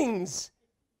sings.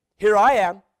 Here I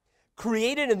am,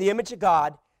 created in the image of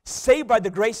God, saved by the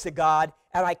grace of God,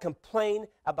 and I complain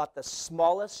about the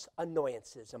smallest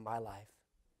annoyances in my life.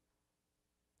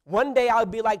 One day I'll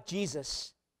be like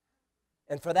Jesus,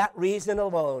 and for that reason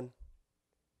alone,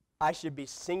 I should be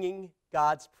singing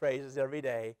God's praises every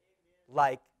day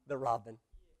like the robin.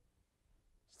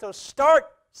 So start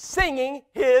singing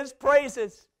his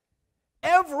praises.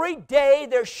 Every day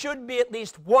there should be at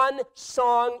least one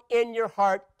song in your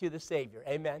heart to the Savior.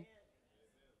 Amen.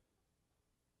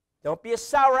 Don't be a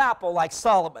sour apple like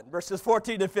Solomon, verses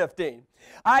 14 to 15.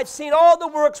 I've seen all the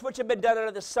works which have been done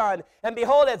under the sun, and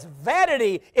behold, it's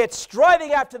vanity, it's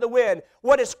striving after the wind.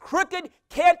 What is crooked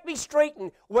can't be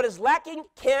straightened. What is lacking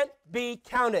can't be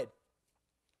counted.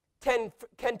 Ken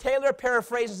Taylor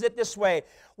paraphrases it this way.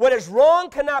 What is wrong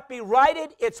cannot be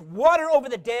righted. It's water over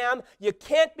the dam. You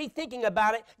can't be thinking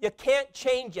about it. You can't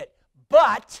change it.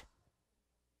 But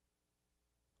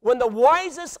when the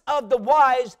wisest of the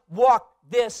wise walked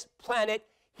this planet,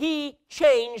 he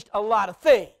changed a lot of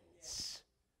things.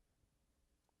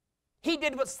 He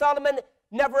did what Solomon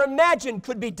never imagined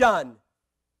could be done.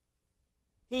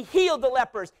 He healed the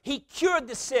lepers. He cured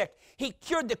the sick. He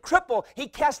cured the cripple. He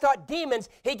cast out demons.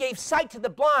 He gave sight to the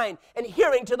blind and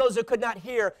hearing to those who could not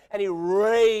hear. And he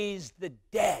raised the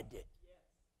dead.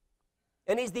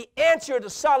 And he's the answer to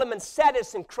Solomon's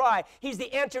sadness and cry. He's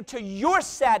the answer to your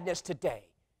sadness today.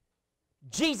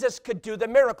 Jesus could do the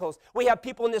miracles. We have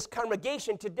people in this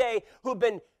congregation today who've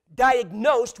been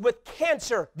diagnosed with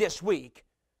cancer this week.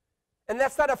 And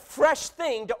that's not a fresh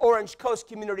thing to Orange Coast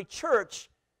Community Church,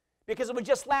 because it was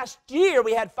just last year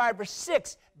we had 5 or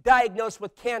 6 diagnosed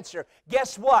with cancer.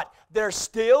 Guess what? They're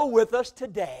still with us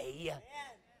today.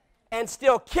 And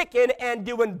still kicking and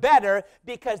doing better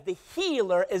because the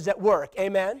healer is at work.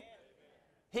 Amen?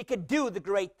 He could do the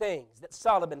great things that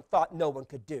Solomon thought no one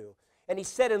could do. And he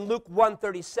said in Luke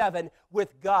 1:37,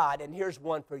 with God, and here's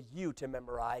one for you to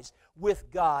memorize,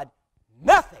 with God,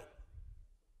 nothing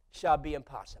shall be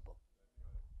impossible.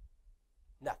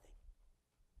 Nothing.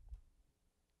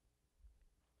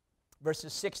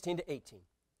 Verses 16 to 18.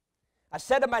 I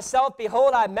said to myself,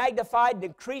 behold, I magnified and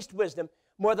increased wisdom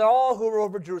more than all who were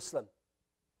over Jerusalem.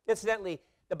 Incidentally,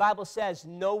 the Bible says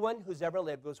no one who's ever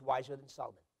lived was wiser than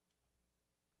Solomon.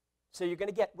 So you're going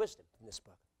to get wisdom in this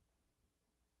book.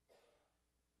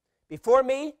 Before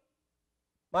me,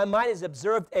 my mind has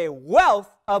observed a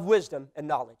wealth of wisdom and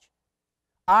knowledge.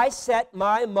 I set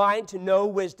my mind to know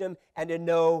wisdom and to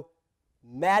know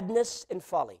madness and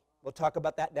folly. We'll talk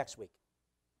about that next week.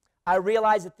 I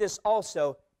realize that this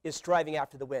also is striving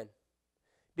after the wind.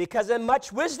 Because in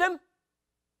much wisdom,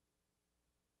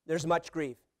 there's much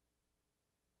grief.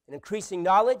 In increasing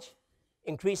knowledge,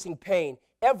 increasing pain.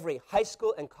 Every high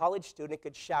school and college student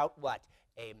could shout what?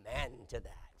 Amen to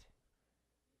that.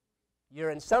 You're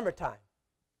in summertime,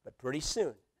 but pretty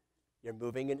soon you're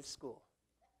moving into school.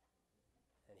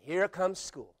 And here comes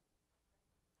school.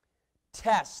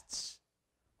 Tests,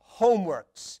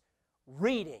 homeworks,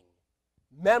 reading,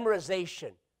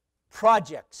 memorization,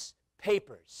 projects,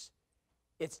 papers.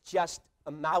 It's just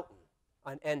a mountain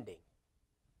unending.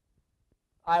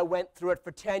 I went through it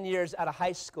for 10 years out of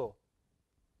high school.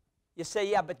 You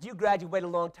say, yeah, but you graduated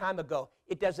a long time ago.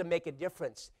 It doesn't make a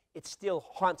difference. It still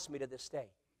haunts me to this day.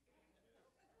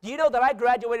 Do you know that I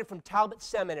graduated from Talbot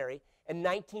Seminary in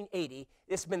 1980?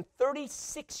 It's been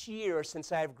 36 years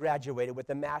since I have graduated with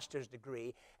a master's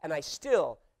degree, and I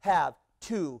still have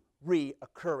 2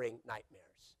 reoccurring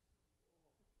nightmares.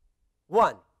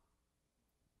 1,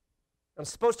 I'm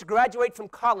supposed to graduate from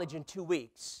college in 2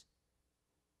 weeks,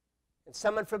 and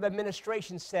someone from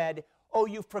administration said, oh,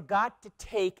 you forgot to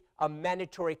take a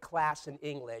mandatory class in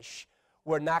English.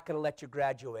 We're not going to let you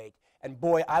graduate. And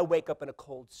boy, I wake up in a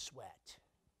cold sweat.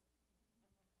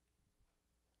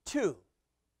 2,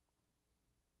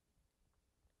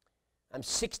 I'm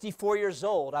 64 years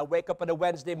old. I wake up on a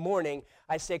Wednesday morning.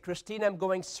 I say, Christina, I'm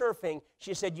going surfing.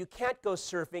 She said, you can't go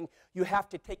surfing. You have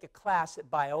to take a class at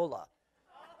Biola.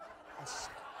 I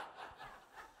said,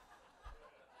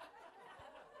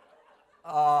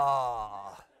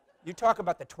 you talk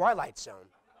about the Twilight Zone.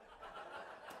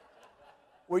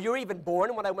 Were you even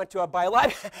born when I went to a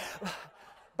Biola?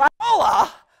 Biola?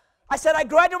 I said, I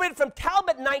graduated from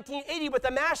Talbot in 1980 with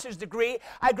a master's degree.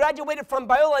 I graduated from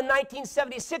Biola in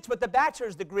 1976 with a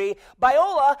bachelor's degree.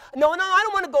 Biola, no, I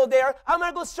don't want to go there. I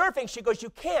want to go surfing. She goes, you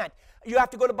can't. You have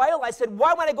to go to Biola. I said,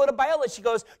 why would I go to Biola? She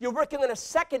goes, you're working on a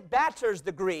second bachelor's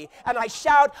degree. And I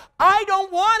shout, I don't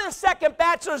want a second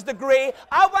bachelor's degree.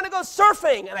 I want to go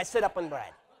surfing. And I sit up and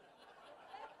bread.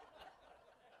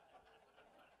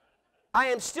 I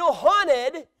am still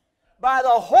haunted by the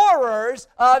horrors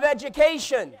of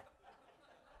education.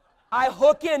 I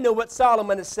hook into what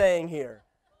Solomon is saying here.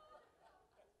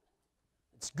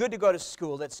 It's good to go to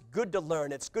school. It's good to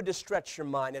learn. It's good to stretch your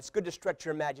mind. It's good to stretch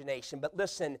your imagination. But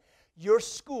listen, your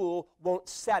school won't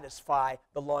satisfy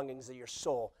the longings of your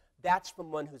soul. That's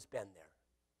from one who's been there.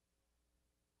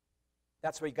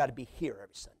 That's why you got to be here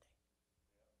every Sunday.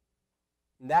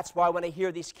 And that's why when I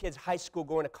hear these kids, high school,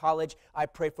 going to college, I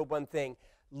pray for one thing.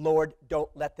 Lord, don't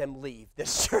let them leave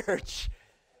this church.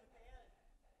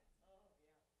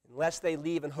 Unless they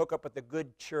leave and hook up with a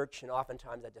good church, and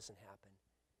oftentimes that doesn't happen.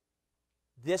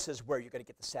 This is where you're going to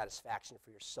get the satisfaction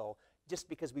for your soul, just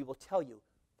because we will tell you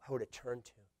who to turn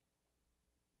to.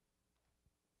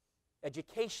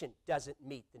 Education doesn't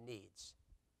meet the needs.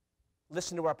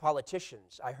 Listen to our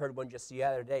politicians. I heard one just the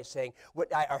other day saying,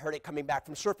 I heard it coming back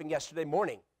from surfing yesterday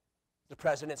morning, the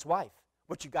president's wife.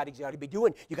 What you got to be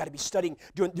doing, you got to be studying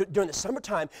during the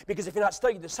summertime, because if you're not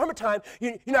studying the summertime,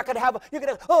 you're not going to have, you're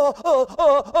going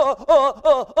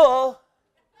to,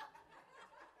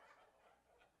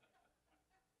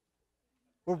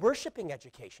 We're worshiping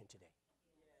education today.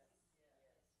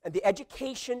 And the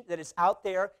education that is out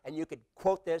there, and you could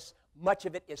quote this, much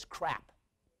of it is crap.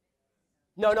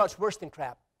 No, it's worse than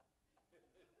crap.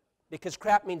 Because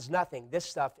crap means nothing. This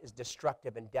stuff is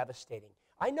destructive and devastating.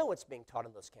 I know what's being taught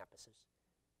on those campuses.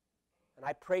 And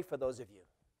I pray for those of you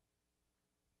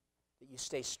that you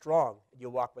stay strong and you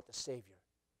walk with the Savior.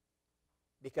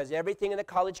 Because everything in the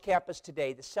college campus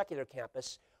today, the secular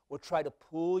campus, will try to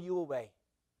pull you away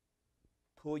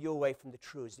from the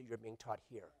truths that you're being taught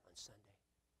here on Sunday.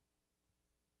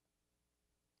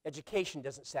 Education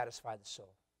doesn't satisfy the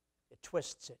soul. It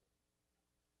twists it.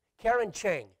 Karen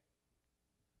Chang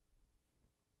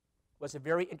was a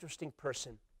very interesting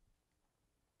person.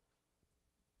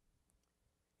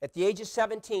 At the age of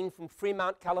 17, from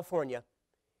Fremont, California,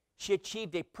 she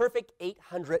achieved a perfect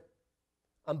 800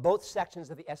 on both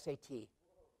sections of the SAT.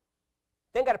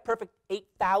 Then got a perfect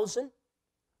 8,000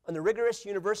 on the rigorous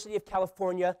University of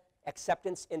California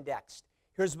acceptance index.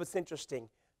 Here's what's interesting.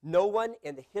 No one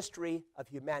in the history of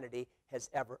humanity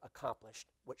has ever accomplished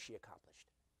what she accomplished.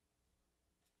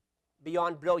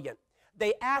 Beyond brilliant.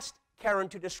 They asked Karen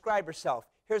to describe herself.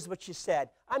 Here's what she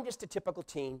said. I'm just a typical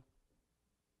teen.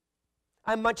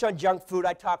 I munch on junk food.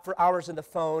 I talk for hours on the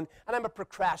phone. And I'm a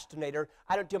procrastinator.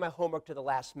 I don't do my homework to the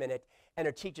last minute. And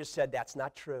her teacher said, that's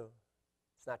not true.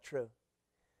 It's not true.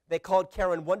 They called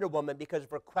Karen Wonder Woman because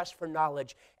of her quest for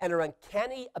knowledge and her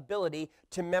uncanny ability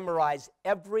to memorize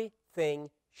everything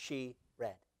she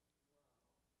read.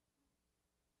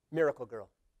 Miracle girl.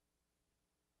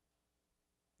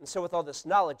 And so with all this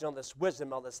knowledge, all this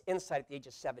wisdom, all this insight at the age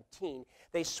of 17,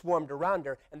 they swarmed around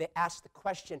her and they asked the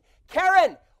question,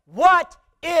 Karen, what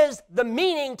is the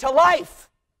meaning to life?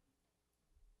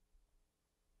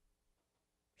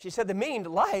 She said, the meaning to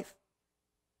life?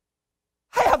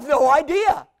 I have no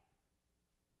idea.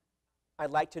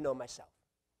 I'd like to know myself.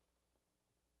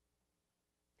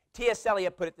 T.S.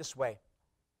 Eliot put it this way.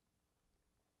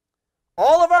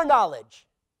 All of our knowledge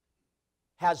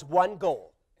has one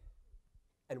goal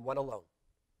and one alone: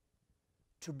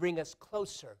 to bring us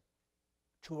closer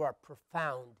to our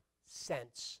profound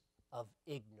sense of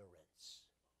ignorance.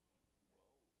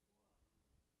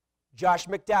 Josh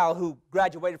McDowell, who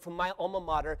graduated from my alma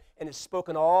mater and has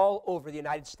spoken all over the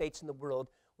United States and the world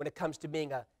when it comes to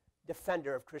being a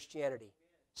defender of Christianity,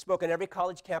 spoken every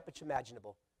college campus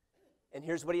imaginable. And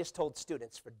here's what he has told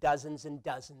students for dozens and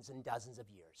dozens and dozens of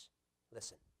years.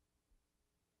 Listen.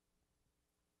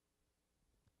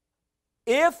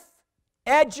 If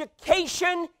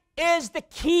education is the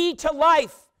key to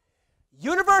life,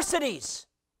 universities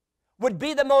would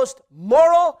be the most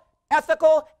moral,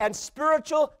 ethical, and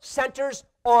spiritual centers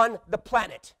on the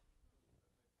planet.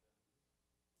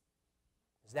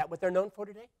 Is that what they're known for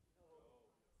today?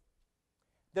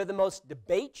 They're the most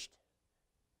debased,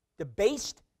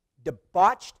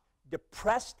 debauched,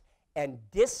 depressed, and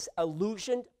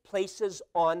disillusioned places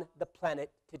on the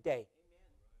planet today.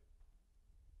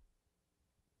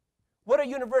 What are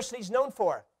universities known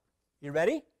for? You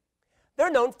ready? They're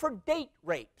known for date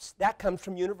rapes. That comes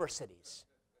from universities.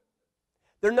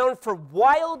 They're known for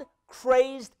wild,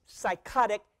 crazed,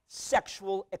 psychotic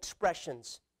sexual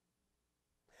expressions.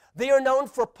 They are known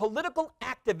for political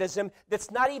activism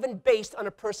that's not even based on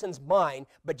a person's mind,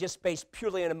 but just based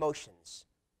purely on emotions.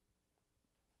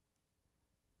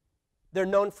 They're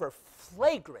known for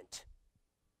flagrant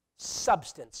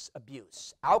substance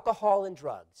abuse, alcohol and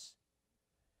drugs.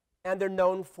 And they're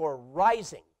known for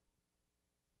rising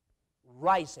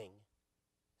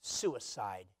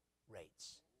suicide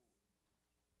rates.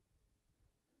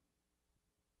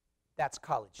 That's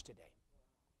college today.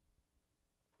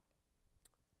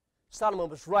 Solomon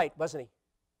was right, wasn't he?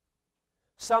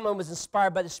 Solomon was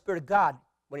inspired by the Spirit of God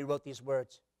when he wrote these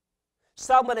words.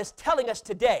 Solomon is telling us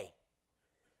today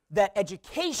that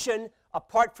education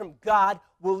apart from God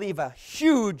will leave a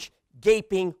huge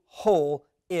gaping hole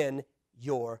in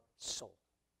your soul.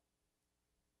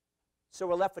 So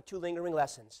we're left with two lingering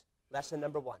lessons. Lesson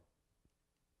number one: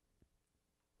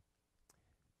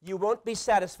 you won't be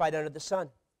satisfied under the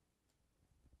sun.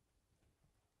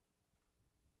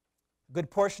 A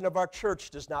good portion of our church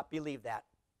does not believe that.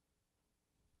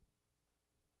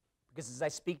 Because as I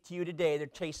speak to you today, they're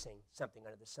chasing something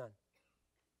under the sun.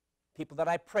 People that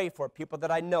I pray for, people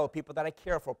that I know, people that I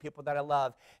care for, people that I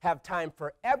love, have time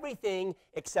for everything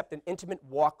except an intimate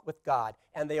walk with God.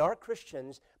 And they are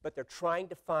Christians, but they're trying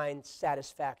to find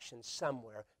satisfaction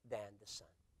somewhere than the sun.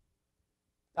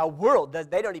 Our world,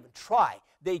 they don't even try.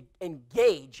 They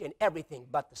engage in everything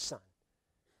but the sun.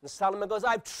 And Solomon goes,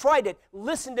 I've tried it.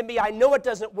 Listen to me. I know it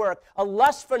doesn't work. A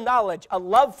lust for knowledge, a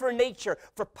love for nature,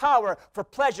 for power, for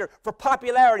pleasure, for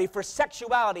popularity, for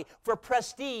sexuality, for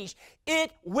prestige.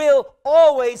 It will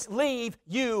always leave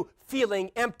you feeling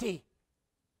empty.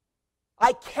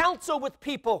 I counsel with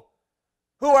people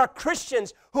who are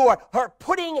Christians, who are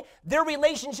putting their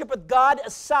relationship with God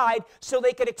aside so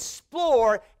they can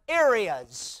explore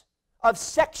areas of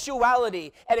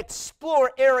sexuality and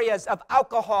explore areas of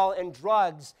alcohol and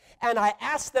drugs. And I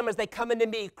ask them as they come into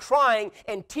me crying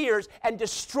and tears and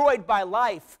destroyed by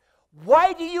life,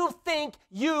 why do you think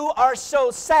you are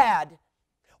so sad?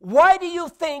 Why do you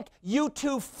think you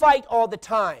two fight all the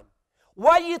time?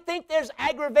 Why do you think there's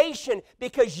aggravation?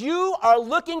 Because you are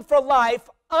looking for life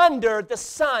under the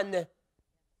sun.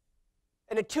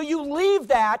 And until you leave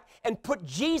that and put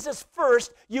Jesus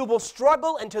first, you will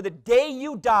struggle until the day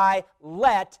you die.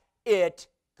 Let it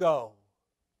go.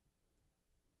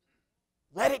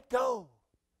 Let it go.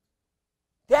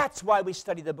 That's why we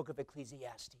study the book of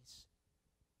Ecclesiastes.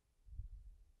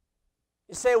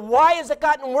 You say, why has it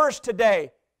gotten worse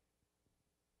today?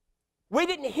 We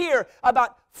didn't hear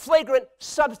about flagrant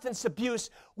substance abuse.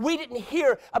 We didn't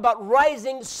hear about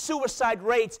rising suicide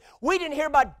rates. We didn't hear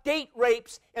about date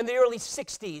rapes in the early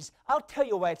 60s. I'll tell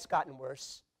you why it's gotten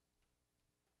worse.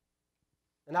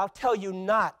 And I'll tell you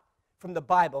not from the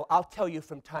Bible. I'll tell you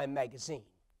from Time magazine.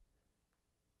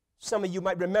 Some of you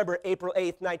might remember April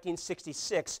 8th,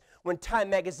 1966, when Time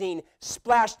magazine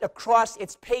splashed across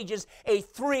its pages a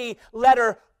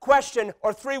three-letter question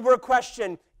or three-word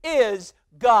question: is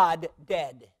God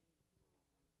dead?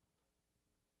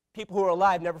 People who are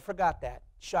alive never forgot that.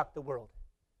 Shocked the world.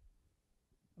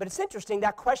 But it's interesting,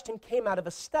 that question came out of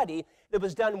a study that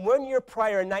was done 1 year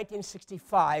prior in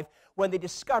 1965 when they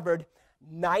discovered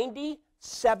 97%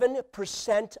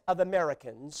 of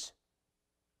Americans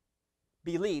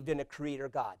believed in a creator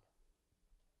God.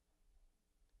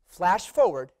 Flash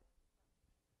forward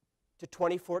to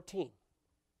 2014.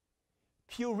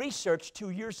 Pew Research 2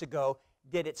 years ago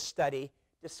did its study,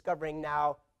 discovering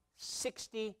now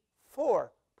 64%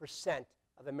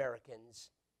 of Americans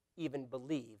even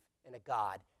believe in a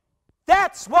God.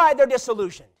 That's why they're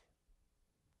disillusioned.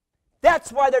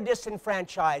 That's why they're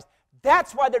disenfranchised.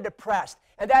 That's why they're depressed.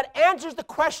 And that answers the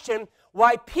question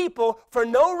why people, for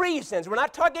no reasons, we're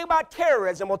not talking about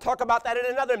terrorism, we'll talk about that in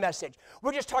another message.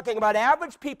 We're just talking about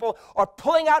average people are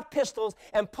pulling out pistols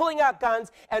and pulling out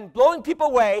guns and blowing people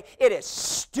away. It is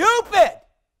stupid.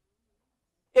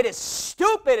 It is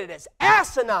stupid. It is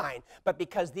asinine. But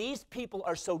because these people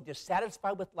are so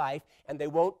dissatisfied with life and they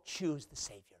won't choose the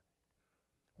Savior.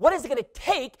 What is it going to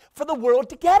take for the world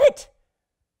to get it?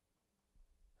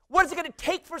 What is it going to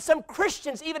take for some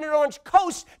Christians, even in Orange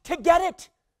Coast, to get it?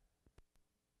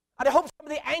 And I hope some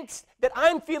of the angst that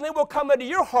I'm feeling will come into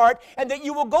your heart and that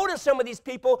you will go to some of these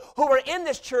people who are in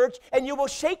this church and you will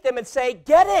shake them and say,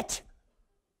 get it.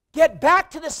 Get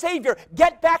back to the Savior.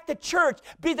 Get back to church.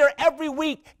 Be there every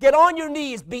week. Get on your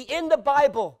knees. Be in the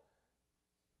Bible.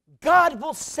 God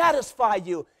will satisfy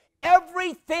you.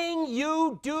 Everything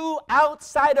you do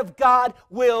outside of God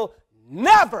will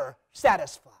never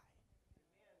satisfy.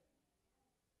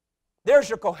 There's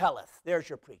your Koheleth. There's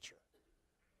your preacher.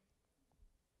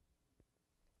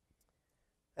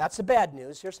 That's the bad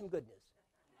news. Here's some good news.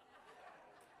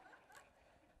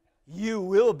 You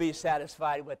will be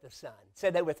satisfied with the Son.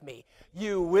 Say that with me.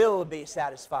 You will be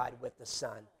satisfied with the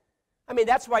Son. I mean,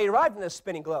 that's why he arrived in this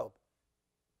spinning globe.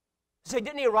 So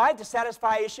didn't he arrive to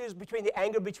satisfy issues between the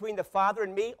anger between the Father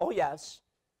and me? Oh, yes.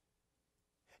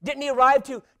 Didn't he arrive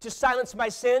to silence my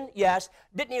sin? Yes.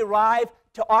 Didn't he arrive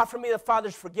to offer me the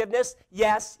Father's forgiveness?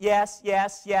 Yes, yes,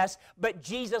 yes, yes. But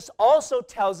Jesus also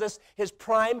tells us his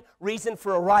prime reason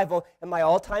for arrival. And my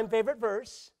all-time favorite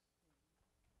verse,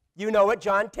 you know it,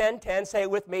 John 10:10, say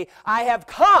it with me. I have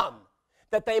come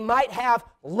that they might have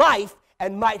life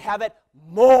and might have it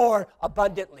more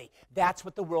abundantly. That's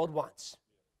what the world wants.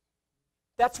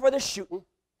 That's where they're shooting.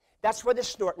 That's where they're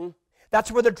snorting.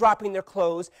 That's where they're dropping their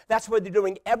clothes. That's where they're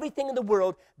doing everything in the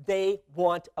world. They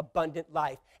want abundant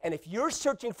life. And if you're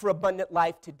searching for abundant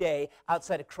life today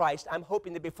outside of Christ, I'm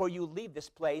hoping that before you leave this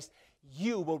place,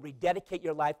 you will rededicate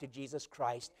your life to Jesus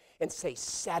Christ and say,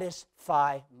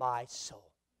 satisfy my soul.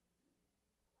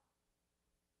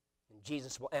 And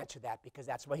Jesus will answer that because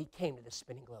that's why he came to this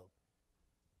spinning globe.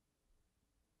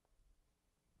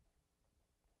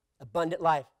 Abundant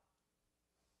life.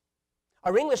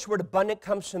 Our English word abundant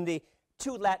comes from the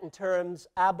two Latin terms,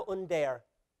 abundare.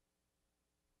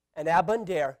 And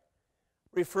abundare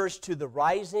refers to the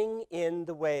rising in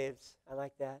the waves. I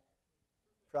like that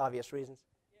for obvious reasons.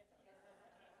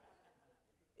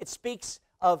 It speaks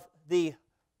of the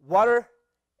water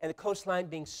and the coastline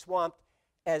being swamped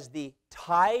as the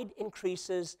tide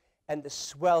increases and the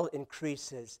swell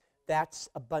increases. That's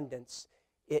abundance.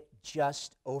 It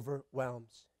just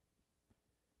overwhelms.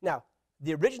 Now,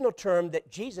 the original term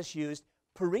that Jesus used,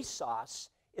 perissos,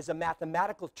 is a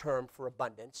mathematical term for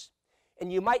abundance.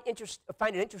 And you might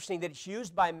find it interesting that it's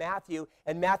used by Matthew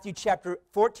in Matthew chapter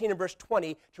 14 and verse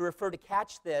 20 to refer to,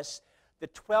 catch this, the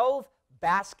 12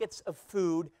 baskets of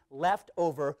food left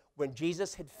over when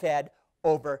Jesus had fed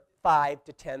over 5,000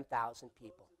 to 10,000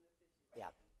 people. Yeah.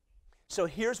 So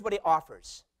here's what he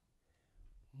offers.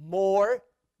 More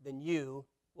than you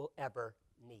will ever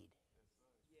need.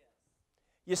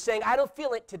 You're saying, I don't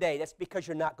feel it today. That's because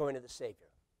you're not going to the Savior.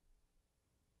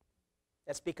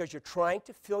 That's because you're trying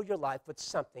to fill your life with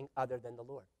something other than the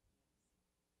Lord.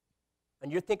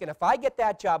 And you're thinking, if I get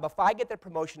that job, if I get that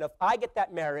promotion, if I get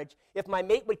that marriage, if my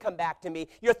mate would come back to me,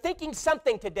 you're thinking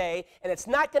something today, and it's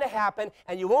not going to happen,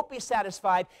 and you won't be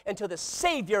satisfied until the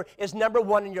Savior is number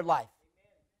one in your life.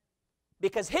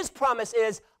 Because his promise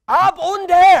is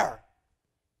abundare.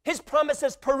 His promise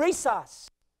is perissos.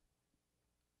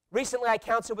 Recently, I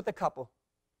counseled with a couple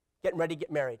getting ready to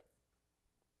get married.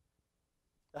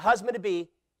 The husband-to-be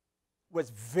was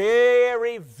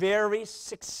very, very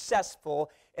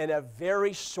successful in a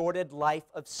very sordid life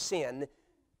of sin,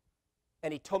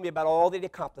 and he told me about all that he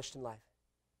accomplished in life.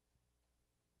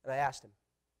 And I asked him,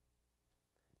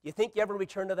 do you think you ever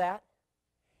return to that?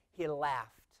 He laughed.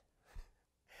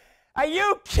 Are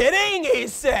you kidding? He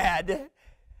said.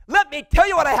 Let me tell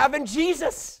you what I have in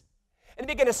Jesus. And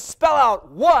began to spell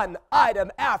out one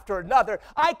item after another.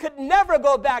 I could never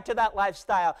go back to that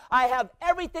lifestyle. I have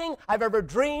everything I've ever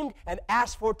dreamed and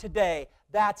asked for today.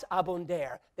 That's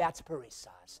abundare. That's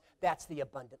perissos. That's the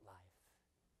abundant life.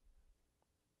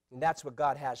 And that's what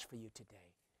God has for you today.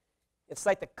 It's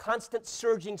like the constant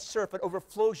surging surf. It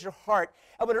overflows your heart.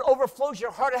 And when it overflows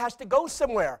your heart, it has to go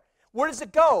somewhere. Where does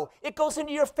it go? It goes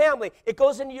into your family. It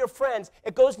goes into your friends.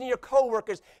 It goes into your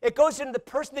coworkers. It goes into the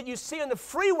person that you see on the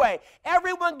freeway.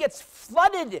 Everyone gets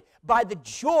flooded by the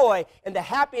joy and the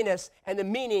happiness and the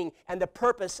meaning and the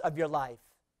purpose of your life.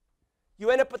 You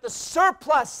end up with a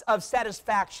surplus of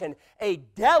satisfaction, a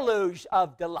deluge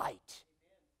of delight.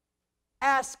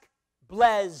 Ask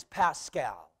Blaise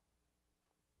Pascal.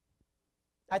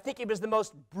 I think he was the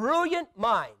most brilliant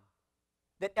mind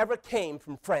that ever came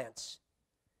from France.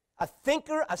 A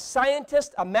thinker, a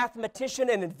scientist, a mathematician,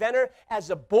 an inventor.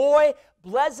 As a boy,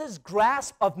 Blaise's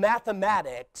grasp of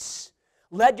mathematics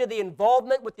led to the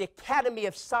involvement with the Academy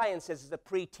of Sciences as a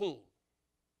preteen.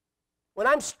 When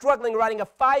I'm struggling writing a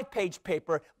 5-page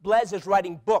paper, Blaise is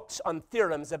writing books on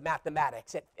theorems of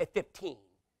mathematics at 15.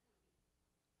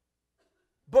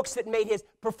 Books that made his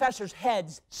professors'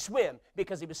 heads swim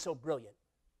because he was so brilliant.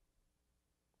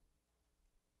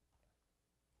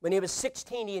 When he was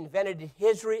 16, he invented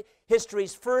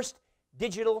history's first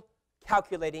digital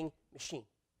calculating machine.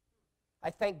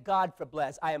 I thank God for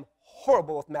Blaise. I am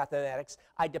horrible with mathematics.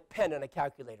 I depend on a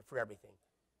calculator for everything.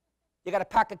 You got to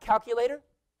pack a calculator?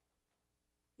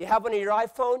 You have one on your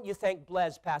iPhone? You thank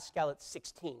Blaise Pascal at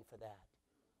 16 for that.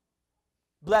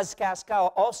 Blaise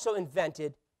Pascal also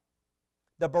invented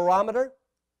the barometer,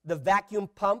 the vacuum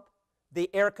pump,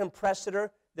 the air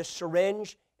compressor, the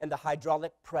syringe, and the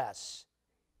hydraulic press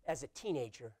as a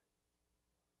teenager.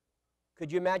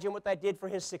 Could you imagine what that did for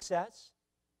his success?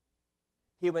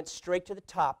 He went straight to the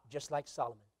top, just like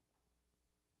Solomon.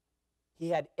 He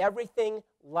had everything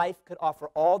life could offer,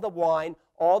 all the wine,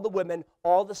 all the women,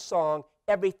 all the song,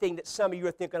 everything that some of you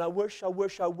are thinking, I wish, I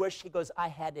wish, I wish. He goes, I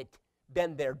had it,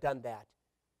 been there, done that.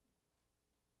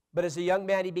 But as a young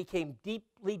man, he became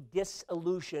deeply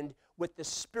disillusioned with the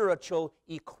spiritual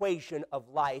equation of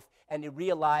life, and he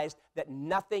realized that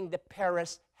nothing that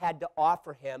Paris had to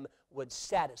offer him would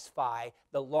satisfy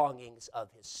the longings of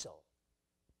his soul.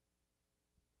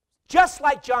 Just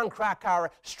like John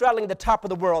Krakauer straddling the top of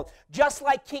the world, just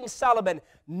like King Solomon,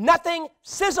 nothing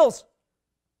sizzles,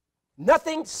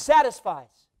 nothing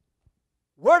satisfies.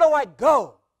 Where do I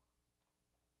go?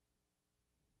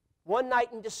 One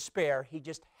night in despair, he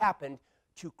just happened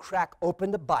to crack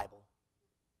open the Bible,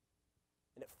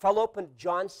 and it fell open to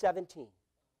John 17.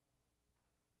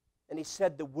 And he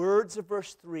said the words of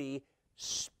verse 3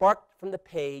 sparked from the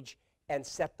page and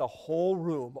set the whole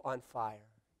room on fire.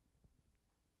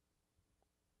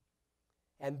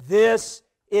 And this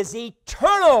is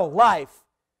eternal life,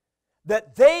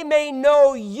 that they may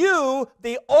know you,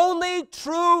 the only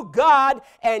true God,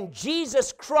 and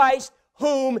Jesus Christ,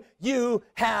 whom you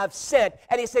have sent.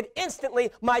 And he said, instantly,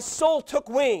 my soul took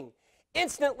wing.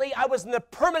 Instantly, I was in the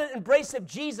permanent embrace of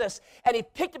Jesus. And he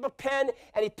picked up a pen,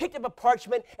 and he picked up a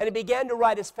parchment, and he began to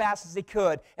write as fast as he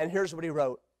could. And here's what he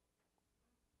wrote.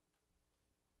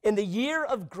 In the year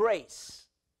of grace,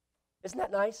 isn't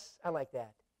that nice? I like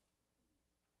that.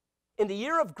 In the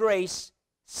year of grace,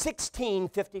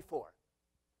 1654,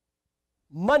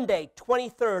 Monday,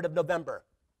 23rd of November,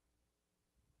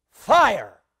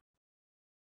 fire.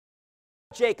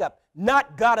 Jacob,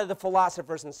 not God of the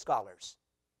philosophers and scholars.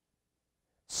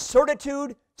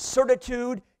 Certitude,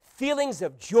 certitude, feelings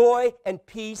of joy and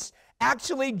peace.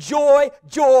 Actually, joy,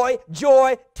 joy,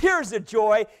 joy, tears of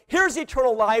joy. Here's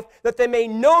eternal life, that they may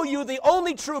know you, the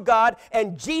only true God,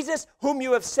 and Jesus whom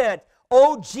you have sent.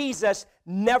 Oh, Jesus,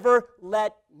 never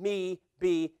let me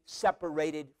be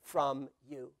separated from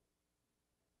you.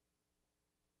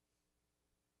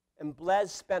 And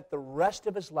Blaise spent the rest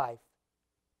of his life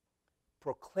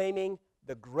proclaiming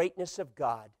the greatness of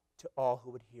God to all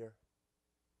who would hear.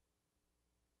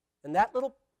 And that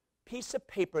little piece of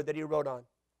paper that he wrote on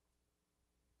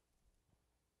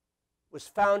was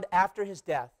found after his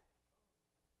death,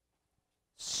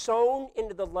 sewn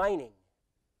into the lining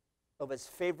of his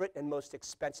favorite and most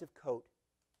expensive coat,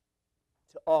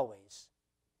 to always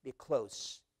be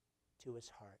close to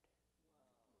his heart.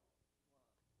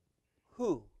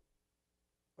 Who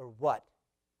or what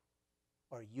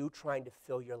are you trying to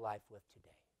fill your life with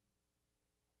today?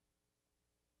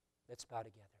 Let's bow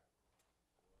together.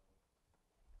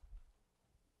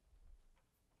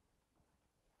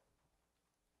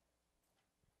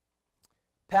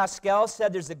 Pascal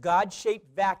said there's a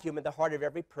God-shaped vacuum in the heart of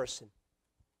every person.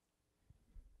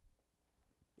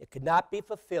 It could not be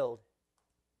fulfilled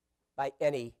by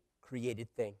any created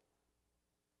thing.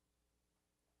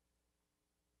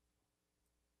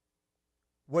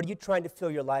 What are you trying to fill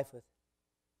your life with?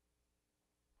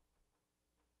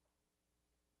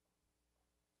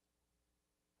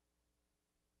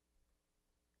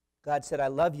 God said, I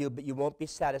love you, but you won't be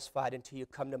satisfied until you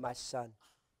come to my Son.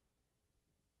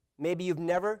 Maybe you've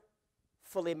never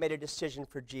fully made a decision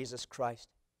for Jesus Christ.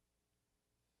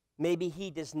 Maybe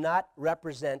he does not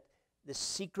represent the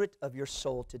secret of your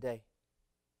soul today.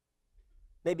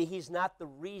 Maybe he's not the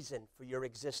reason for your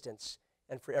existence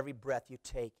and for every breath you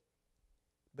take.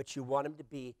 but you want him to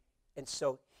be. And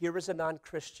so here as a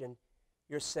non-Christian,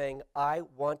 you're saying, I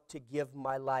want to give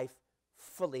my life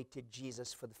fully to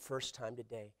Jesus for the first time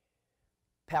today.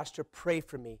 Pastor, pray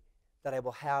for me that I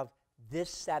will have this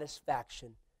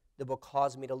satisfaction that will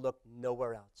cause me to look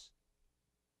nowhere else.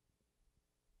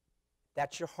 If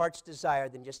that's your heart's desire,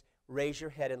 then just raise your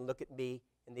head and look at me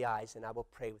in the eyes, and I will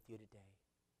pray with you today.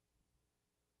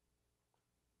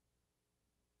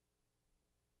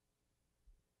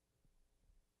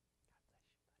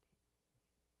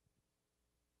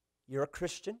 You're a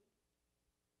Christian.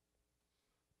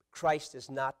 Christ is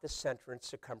not the center and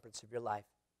circumference of your life.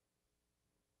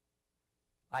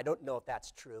 I don't know if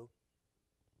that's true,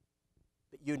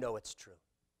 but you know it's true.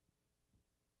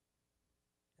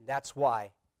 And that's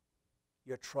why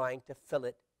you're trying to fill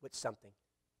it with something.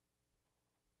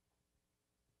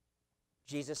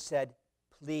 Jesus said,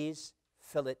 please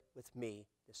fill it with me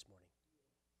this morning.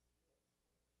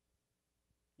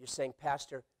 You're saying,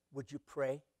 Pastor, would you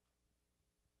pray?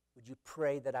 Would you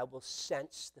pray that I will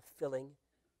sense the filling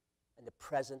and the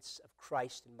presence of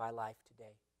Christ in my life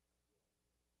today?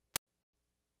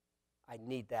 I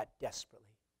need that desperately.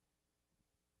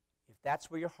 If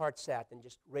that's where your heart's at, then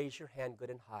just raise your hand good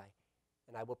and high,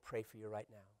 and I will pray for you right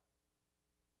now.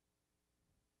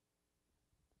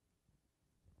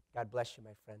 God bless you,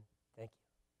 my friend. Thank you.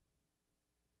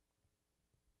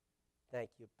 Thank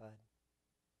you, bud.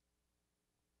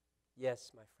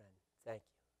 Yes, my friend. Thank you.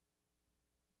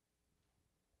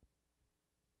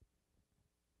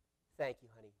 Thank you,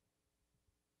 honey.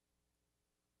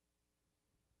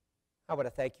 I want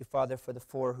to thank you, Father, for the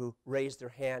 4 who raised their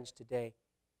hands today.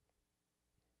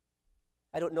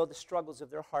 I don't know the struggles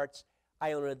of their hearts.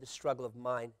 I only know the struggle of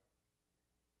mine.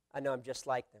 I know I'm just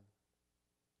like them.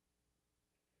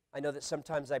 I know that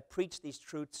sometimes I preach these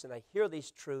truths and I hear these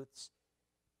truths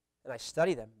and I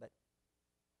study them, but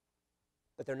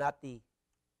they're not the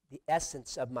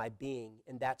essence of my being,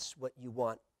 and that's what you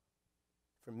want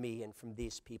from me and from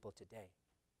these people today.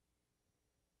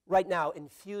 Right now,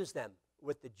 infuse them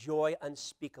with the joy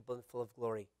unspeakable and full of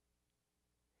glory.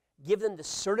 Give them the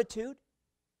certitude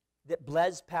that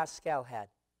Blaise Pascal had.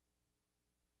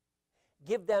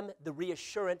 Give them the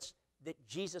reassurance that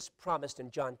Jesus promised in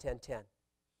John 10:10.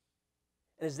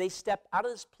 And as they step out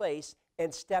of this place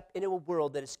and step into a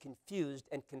world that is confused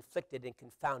and conflicted and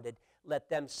confounded, let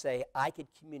them say, I could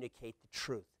communicate the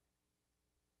truth.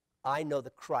 I know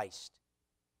the Christ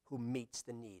who meets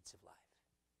the needs of life.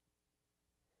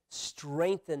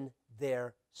 Strengthen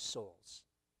their souls.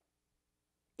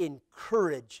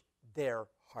 Encourage their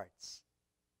hearts.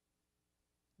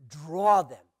 Draw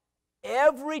them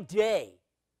every day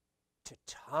to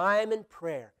time in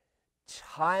prayer,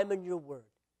 time in your word.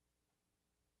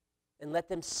 And let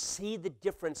them see the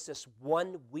difference this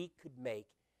 1 week could make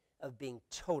of being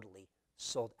totally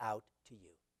sold out to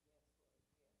you.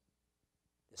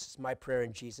 This is my prayer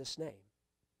in Jesus' name.